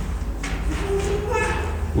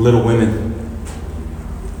 Little Women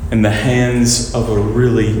in the hands of a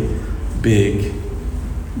really big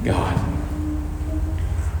God.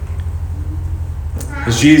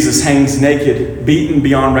 As Jesus hangs naked, beaten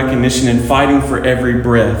beyond recognition and fighting for every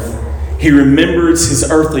breath, he remembers his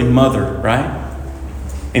earthly mother, right?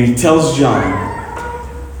 And he tells John,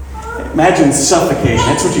 imagine suffocating.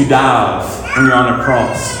 That's what you die of when you're on a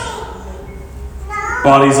cross.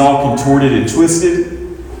 Body's all contorted and twisted,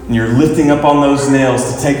 and you're lifting up on those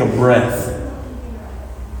nails to take a breath.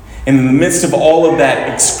 And in the midst of all of that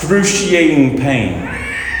excruciating pain,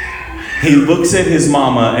 he looks at his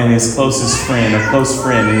mama and his closest friend, a close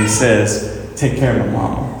friend, and he says, take care of my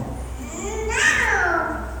mama.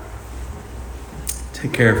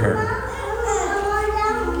 Take care of her.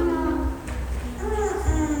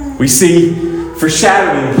 We see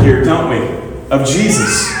foreshadowing here, don't we, of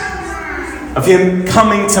Jesus, of him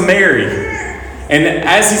coming to Mary. And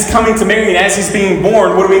as he's coming to Mary and as he's being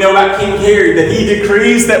born, what do we know about King Herod? That he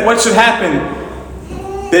decrees that what should happen?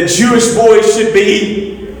 That Jewish boys should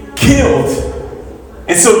be killed.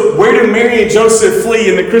 And so where do Mary and Joseph flee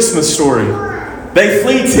in the Christmas story? They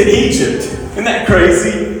flee to Egypt. Isn't that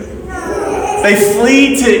crazy? They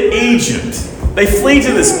flee to Egypt. They flee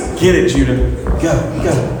to this. Get it, Judah. Go.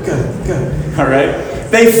 All right?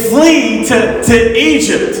 They flee to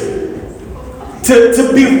Egypt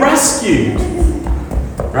to be rescued.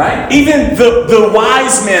 Right? Even the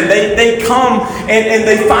wise men, they come and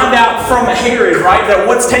they find out from Herod, right, that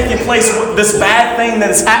what's taking place, this bad thing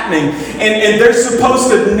that is happening. And they're supposed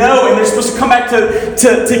to know, and they're supposed to come back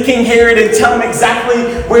to King Herod and tell him exactly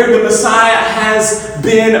where the Messiah has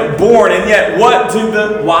been born. And yet, what do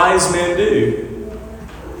the wise men do?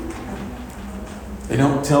 They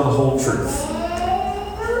don't tell the whole truth.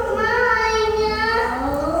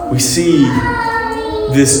 We see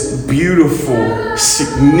this beautiful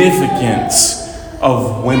significance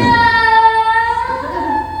of women.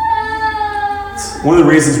 One of the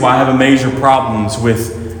reasons why I have a major problems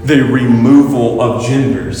with the removal of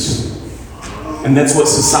genders, and that's what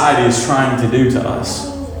society is trying to do to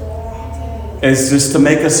us, is just to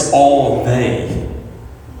make us all they.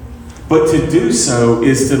 But to do so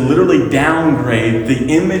is to literally downgrade the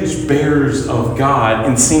image bearers of God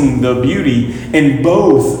and seeing the beauty in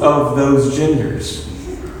both of those genders.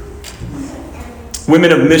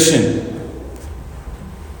 Women of mission,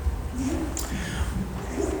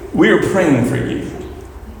 we are praying for you.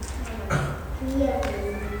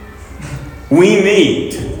 We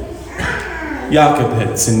need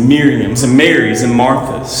Jacobets and Miriams and Marys and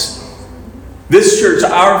Marthas. This church,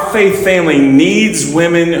 our faith family, needs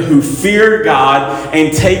women who fear God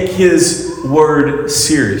and take His word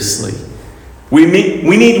seriously. We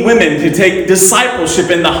need women to take discipleship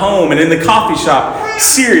in the home and in the coffee shop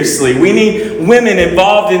seriously. We need women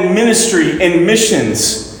involved in ministry and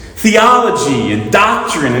missions. Theology and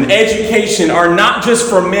doctrine and education are not just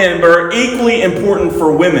for men, but are equally important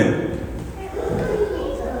for women.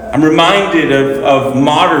 I'm reminded of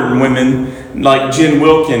modern women like Jen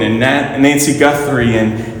Wilkin and Nancy Guthrie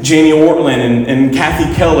and Janie Ortland and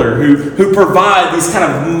Kathy Keller who provide these kind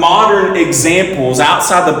of modern examples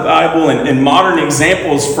outside the Bible and modern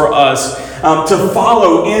examples for us to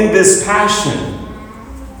follow in this passion.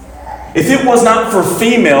 If it was not for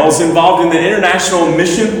females involved in the International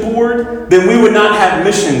Mission Board, then we would not have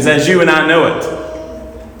missions as you and I know it.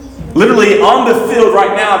 Literally on the field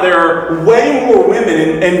right now, there are way more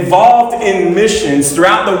women involved in missions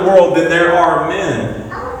throughout the world than there are men.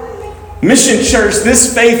 Mission Church,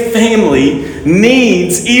 this faith family,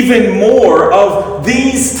 needs even more of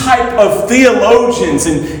these type of theologians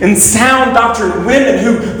and sound doctrine women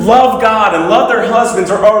who love God and love their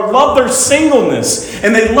husbands or love their singleness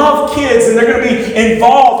and they love kids and they're going to be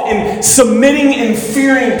involved in submitting and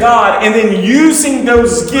fearing God and then using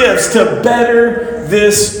those gifts to better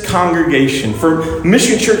this congregation. For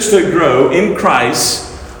Mission Church to grow in Christ's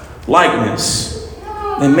likeness,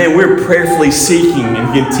 And man, we're prayerfully seeking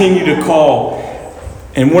and continue to call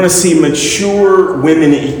and want to see mature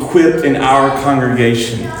women equipped in our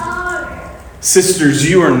congregation. Sisters,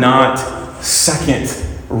 you are not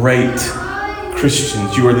second-rate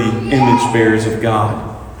Christians. You are the image bearers of God.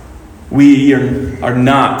 We are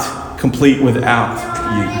not complete without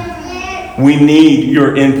you. We need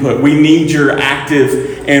your input. We need your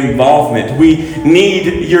active involvement. We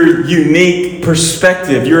need your unique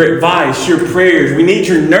perspective, your advice, your prayers. We need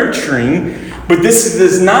your nurturing. But this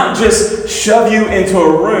does not just shove you into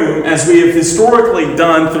a room, as we have historically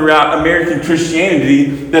done throughout American Christianity,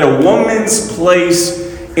 that a woman's place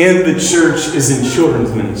in the church is in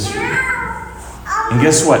children's ministry. And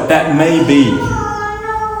guess what? That may be.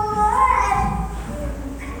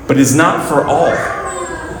 But it's not for all.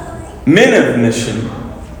 Men of mission,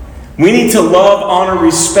 we need to love, honor,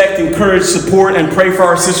 respect, encourage, support, and pray for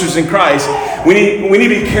our sisters in Christ. We need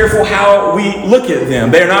to be careful how we look at them.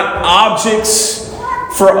 They are not objects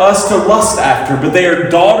for us to lust after, but they are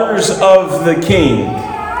daughters of the King.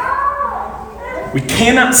 We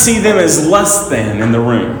cannot see them as less than in the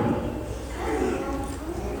room.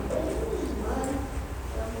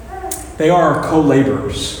 They are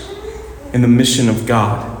co-laborers in the mission of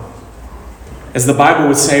God. As the Bible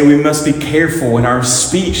would say, we must be careful in our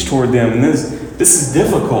speech toward them. And this is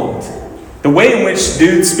difficult. The way in which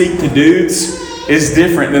dudes speak to dudes is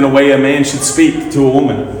different than the way a man should speak to a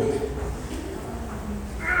woman.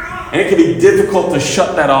 And it can be difficult to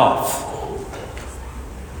shut that off.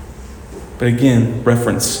 But again,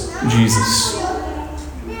 reference Jesus.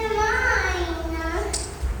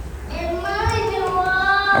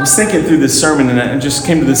 I was thinking through this sermon and I just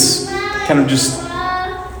came to this kind of just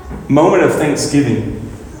moment of thanksgiving.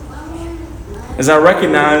 As I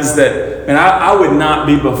recognize that, and I would not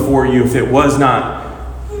be before you if it was not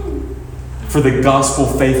for the gospel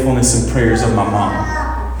faithfulness and prayers of my mom.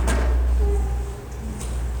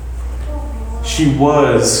 She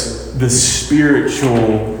was the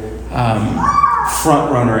spiritual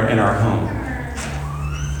front runner in our home.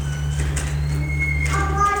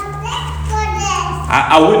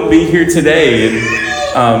 I wouldn't be here today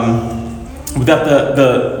without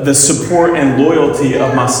the support and loyalty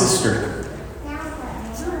of my sister.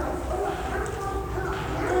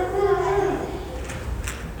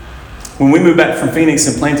 When we moved back from Phoenix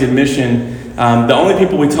and planted Mission, the only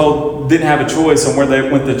people we told didn't have a choice on where they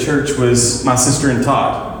went to church was my sister and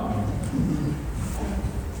Todd.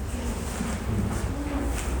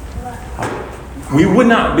 We would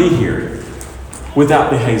not be here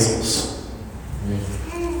without the Hazels.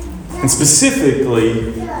 And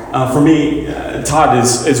specifically, for me, Todd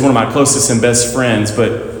is one of my closest and best friends,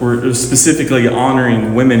 but we're specifically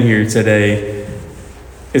honoring women here today,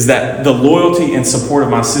 is that the loyalty and support of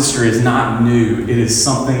my sister is not new. It is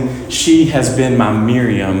something, she has been my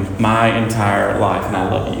Miriam my entire life, and I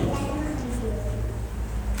love you.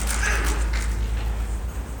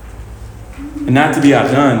 And not to be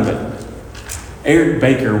outdone, but Eric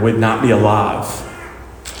Baker would not be alive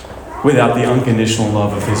without the unconditional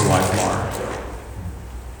love of his wife, Laura.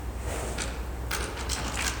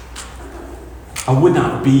 I would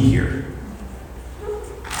not be here.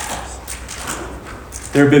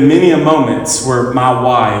 There have been many moments where my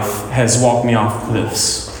wife has walked me off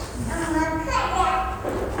cliffs.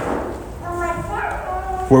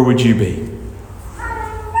 Where would you be?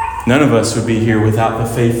 None of us would be here without the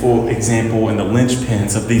faithful example and the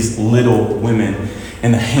linchpins of these little women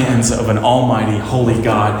in the hands of an almighty, holy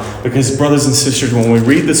God. Because, brothers and sisters, when we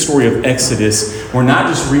read the story of Exodus, we're not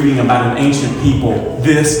just reading about an ancient people.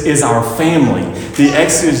 This is our family. The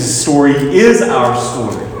Exodus story is our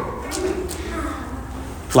story.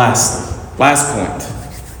 Last point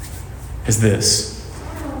is this.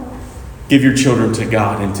 Give your children to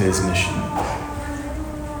God and to His mission.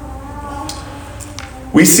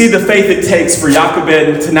 We see the faith it takes for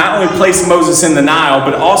Jochebed to not only place Moses in the Nile,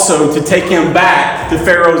 but also to take him back to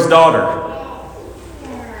Pharaoh's daughter.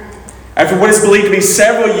 After what is believed to be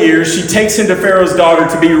several years, she takes him to Pharaoh's daughter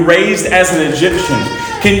to be raised as an Egyptian.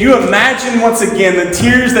 Can you imagine once again the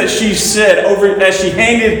tears that she shed over as she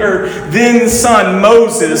handed her then son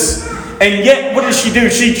Moses? And yet, what does she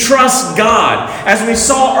do? She trusts God. As we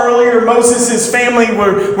saw earlier, Moses' family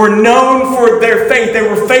were known for their faith. They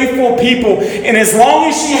were faithful people. And as long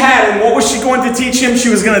as she had him, what was she going to teach him? She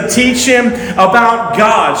was going to teach him about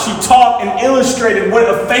God. She taught and illustrated what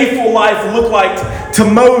a faithful life looked like to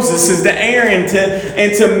Moses, and to Aaron,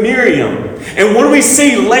 and to Miriam. And what do we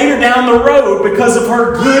see later down the road because of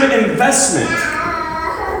her good investment?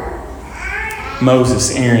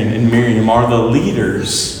 Moses, Aaron, and Miriam are the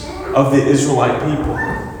leaders of the Israelite people.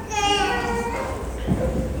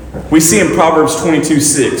 We see in Proverbs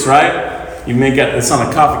 22:6, right? You may get this on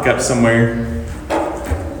a coffee cup somewhere.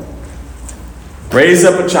 Raise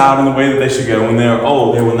up a child in the way that they should go. When they are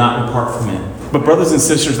old, they will not depart from it. But brothers and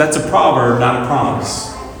sisters, that's a proverb, not a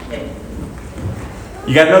promise.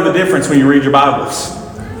 You got to know the difference when you read your Bibles.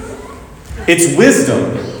 It's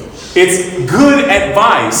wisdom. It's good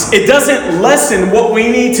advice. It doesn't lessen what we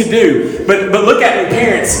need to do. But look at me,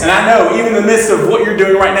 parents. And I know, even in the midst of what you're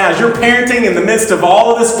doing right now, as you're parenting in the midst of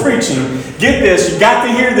all of this preaching, get this. You've got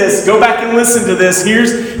to hear this. Go back and listen to this.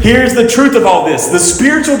 Here's the truth of all this. The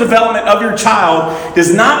spiritual development of your child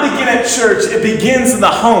does not begin at church. It begins in the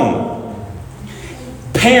home.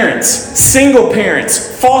 Parents, single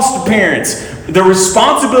parents, foster parents, the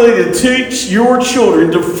responsibility to teach your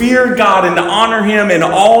children to fear God and to honor Him in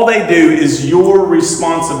all they do is your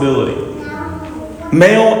responsibility.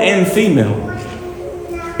 Male and female.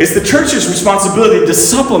 It's the church's responsibility to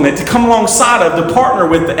supplement, to come alongside of, to partner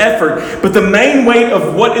with the effort. But the main weight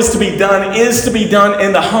of what is to be done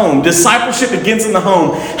in the home. Discipleship begins in the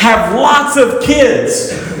home. Have lots of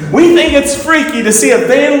kids. We think it's freaky to see a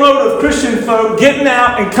van load of Christian folk getting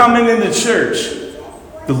out and coming into church.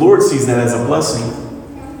 The Lord sees that as a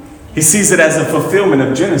blessing. He sees it as a fulfillment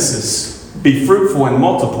of Genesis. Be fruitful and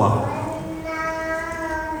multiply.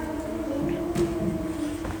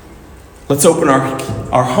 Let's open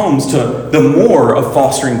our homes to the more of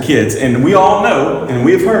fostering kids. And we all know, and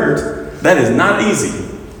we have heard, that is not easy.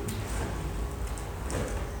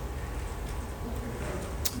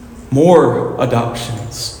 More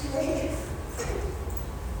adoptions.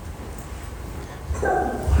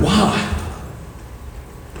 Why?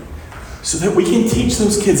 So that we can teach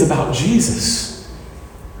those kids about Jesus.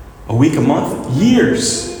 A week, a month,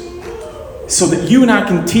 years. So that you and I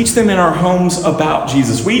can teach them in our homes about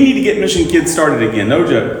Jesus. We need to get Mission Kids started again, no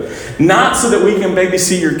joke. Not so that we can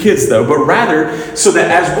babysit your kids, though, but rather so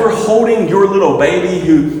that as we're holding your little baby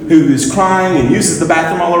who is crying and uses the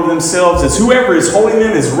bathroom all over themselves, as whoever is holding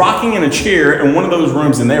them is rocking in a chair in one of those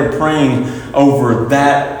rooms and they're praying over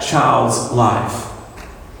that child's life.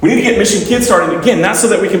 We need to get Mission Kids started again, not so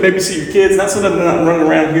that we can babysit your kids, not so that they're not running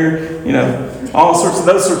around here, all sorts of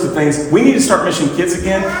those sorts of things. We need to start Mission Kids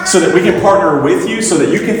again so that we can partner with you, so that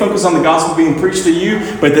you can focus on the gospel being preached to you,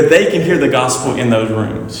 but that they can hear the gospel in those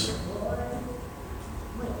rooms.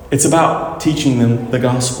 It's about teaching them the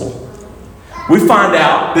gospel. We find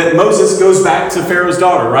out that Moses goes back to Pharaoh's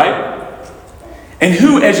daughter, right? And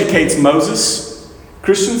who educates Moses?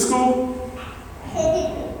 Christian school?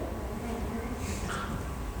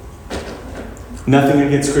 Nothing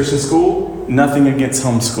against Christian school, nothing against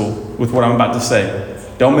homeschool with what I'm about to say.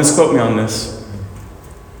 Don't misquote me on this.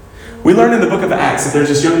 We learn in the book of Acts that there's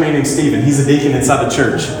this young man named Stephen. He's a deacon inside the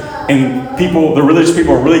church. And the religious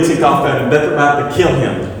people are really ticked off at him. They're about to kill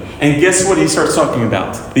him. And guess what he starts talking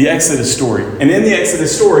about? The Exodus story. And in the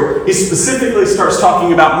Exodus story, he specifically starts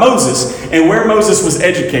talking about Moses and where Moses was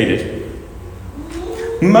educated.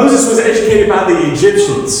 Moses was educated by the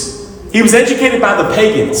Egyptians. He was educated by the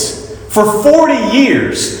pagans. For 40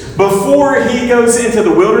 years before he goes into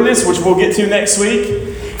the wilderness, which we'll get to next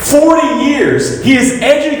week, 40 years he is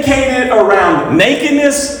educated around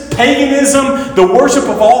nakedness, paganism, the worship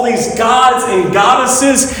of all these gods and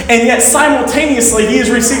goddesses, and yet simultaneously he is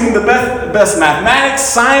receiving the best mathematics,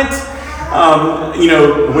 science,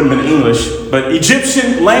 it wouldn't have been English, but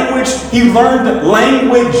Egyptian language. He learned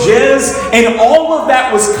languages, and all of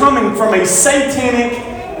that was coming from a satanic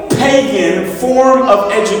pagan form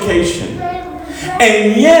of education.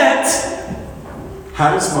 And yet,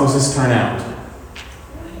 how does Moses turn out?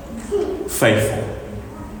 Faithful.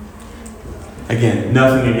 Again,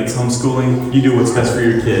 nothing against homeschooling. You do what's best for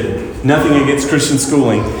your kid. Nothing against Christian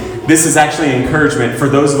schooling. This is actually encouragement for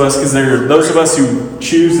those of us, because there are those of us who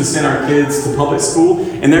choose to send our kids to public school,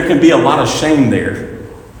 and there can be a lot of shame there.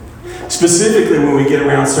 Specifically when we get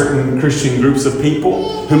around certain Christian groups of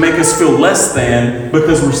people who make us feel less than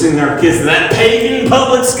because we're sending our kids to that pagan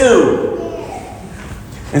public school.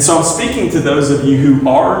 And so I'm speaking to those of you who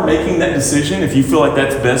are making that decision. If you feel like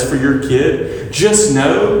that's best for your kid, just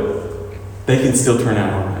know they can still turn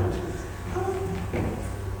out all right.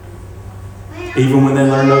 Even when they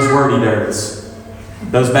learn those wordy dirts.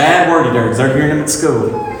 Those bad wordy dirts, they're hearing them at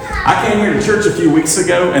school. I came here to church a few weeks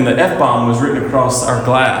ago and the F-bomb was written across our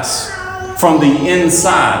glass. From the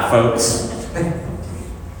inside, folks.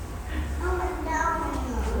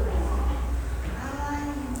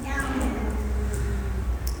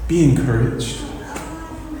 Be encouraged.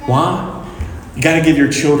 Why? You got to give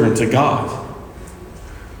your children to God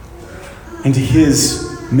and to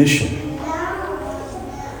His mission.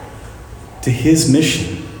 To His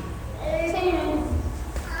mission.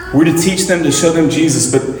 We're to teach them, to show them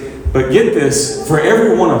Jesus, but But get this, for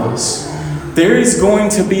every one of us, there is going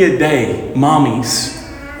to be a day, mommies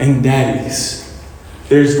and daddies,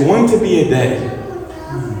 there's going to be a day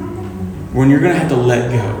when you're going to have to let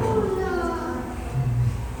go.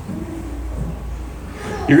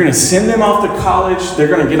 You're going to send them off to college. They're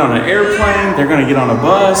going to get on an airplane. They're going to get on a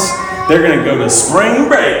bus. They're going to go to spring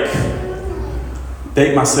break.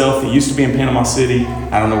 Date myself. It used to be in Panama City.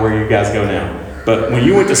 I don't know where you guys go now. But when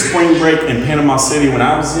you went to spring break in Panama City when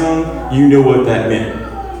I was young, you knew what that meant.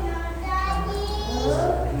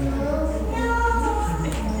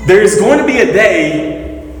 There's going to be a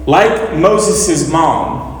day, like Moses'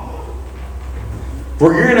 mom,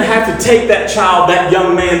 where you're going to have to take that child, that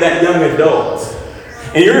young man, that young adult,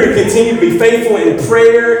 and you're going to continue to be faithful in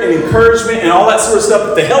prayer and encouragement and all that sort of stuff.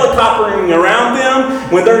 But the helicoptering around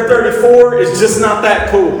them when they're 34 is just not that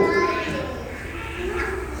cool.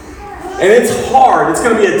 And it's hard. It's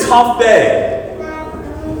going to be a tough day.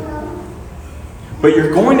 But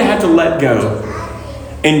you're going to have to let go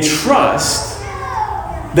and trust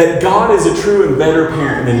that God is a true and better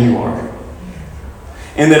parent than you are.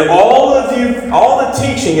 And that all the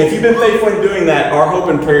teaching, if you've been faithful in doing that, our hope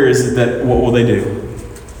and prayer is that what will they do?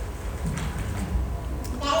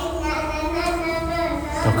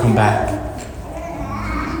 They'll come back.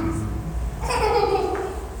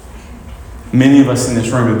 Many of us in this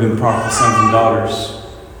room have been prodigal sons and daughters.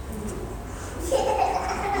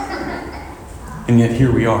 And yet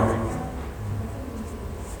here we are.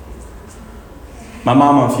 My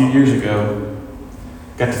mama a few years ago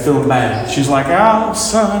got to feeling bad. She's like, "Oh,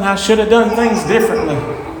 son, I should have done things differently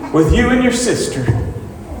with you and your sister.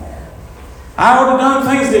 I would have done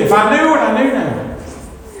things different. If I knew what I knew now.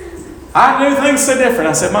 I knew things so different."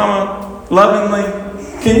 I said, "Mama, lovingly,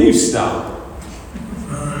 can you stop?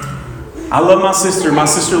 I love my sister. My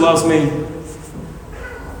sister loves me.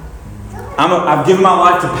 I've given my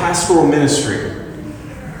life to pastoral ministry.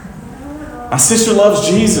 My sister loves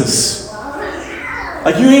Jesus.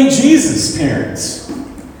 Like, you ain't Jesus, parents."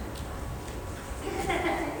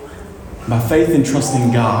 By faith and trust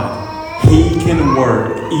in God, He can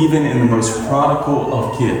work even in the most prodigal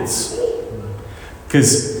of kids.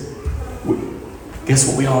 Because guess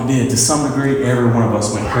what we all did? To some degree, every one of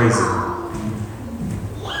us went crazy.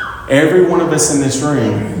 Every one of us in this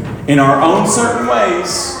room, in our own certain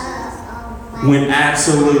ways, went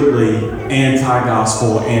absolutely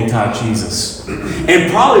anti-gospel, anti-Jesus. And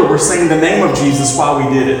probably we're saying the name of Jesus while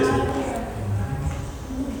we did it.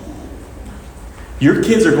 Your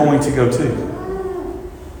kids are going to go too.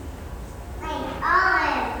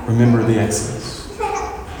 Remember the Exodus.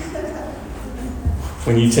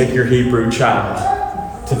 When you take your Hebrew child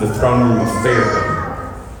to the throne room of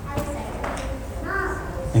Pharaoh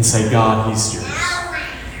and say, "God, he's yours."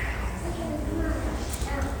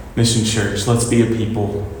 Mission Church, let's be a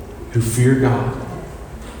people who fear God.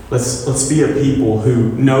 Let's be a people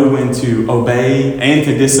who know when to obey and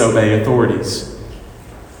to disobey authorities.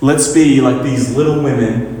 Let's be like these little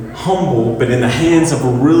women, humble, but in the hands of a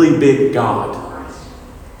really big God.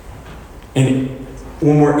 And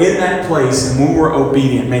when we're in that place and when we're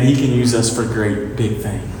obedient, man, He can use us for great big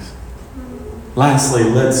things. Lastly,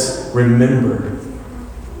 let's remember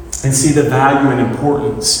and see the value and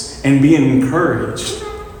importance and be encouraged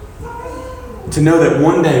to know that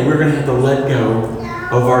one day we're going to have to let go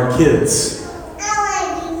of our kids.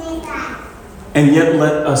 And yet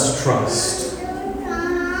let us trust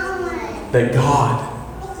that God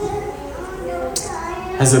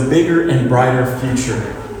has a bigger and brighter future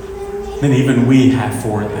than even we have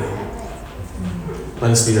for them.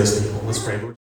 Let us be those people. Let's pray.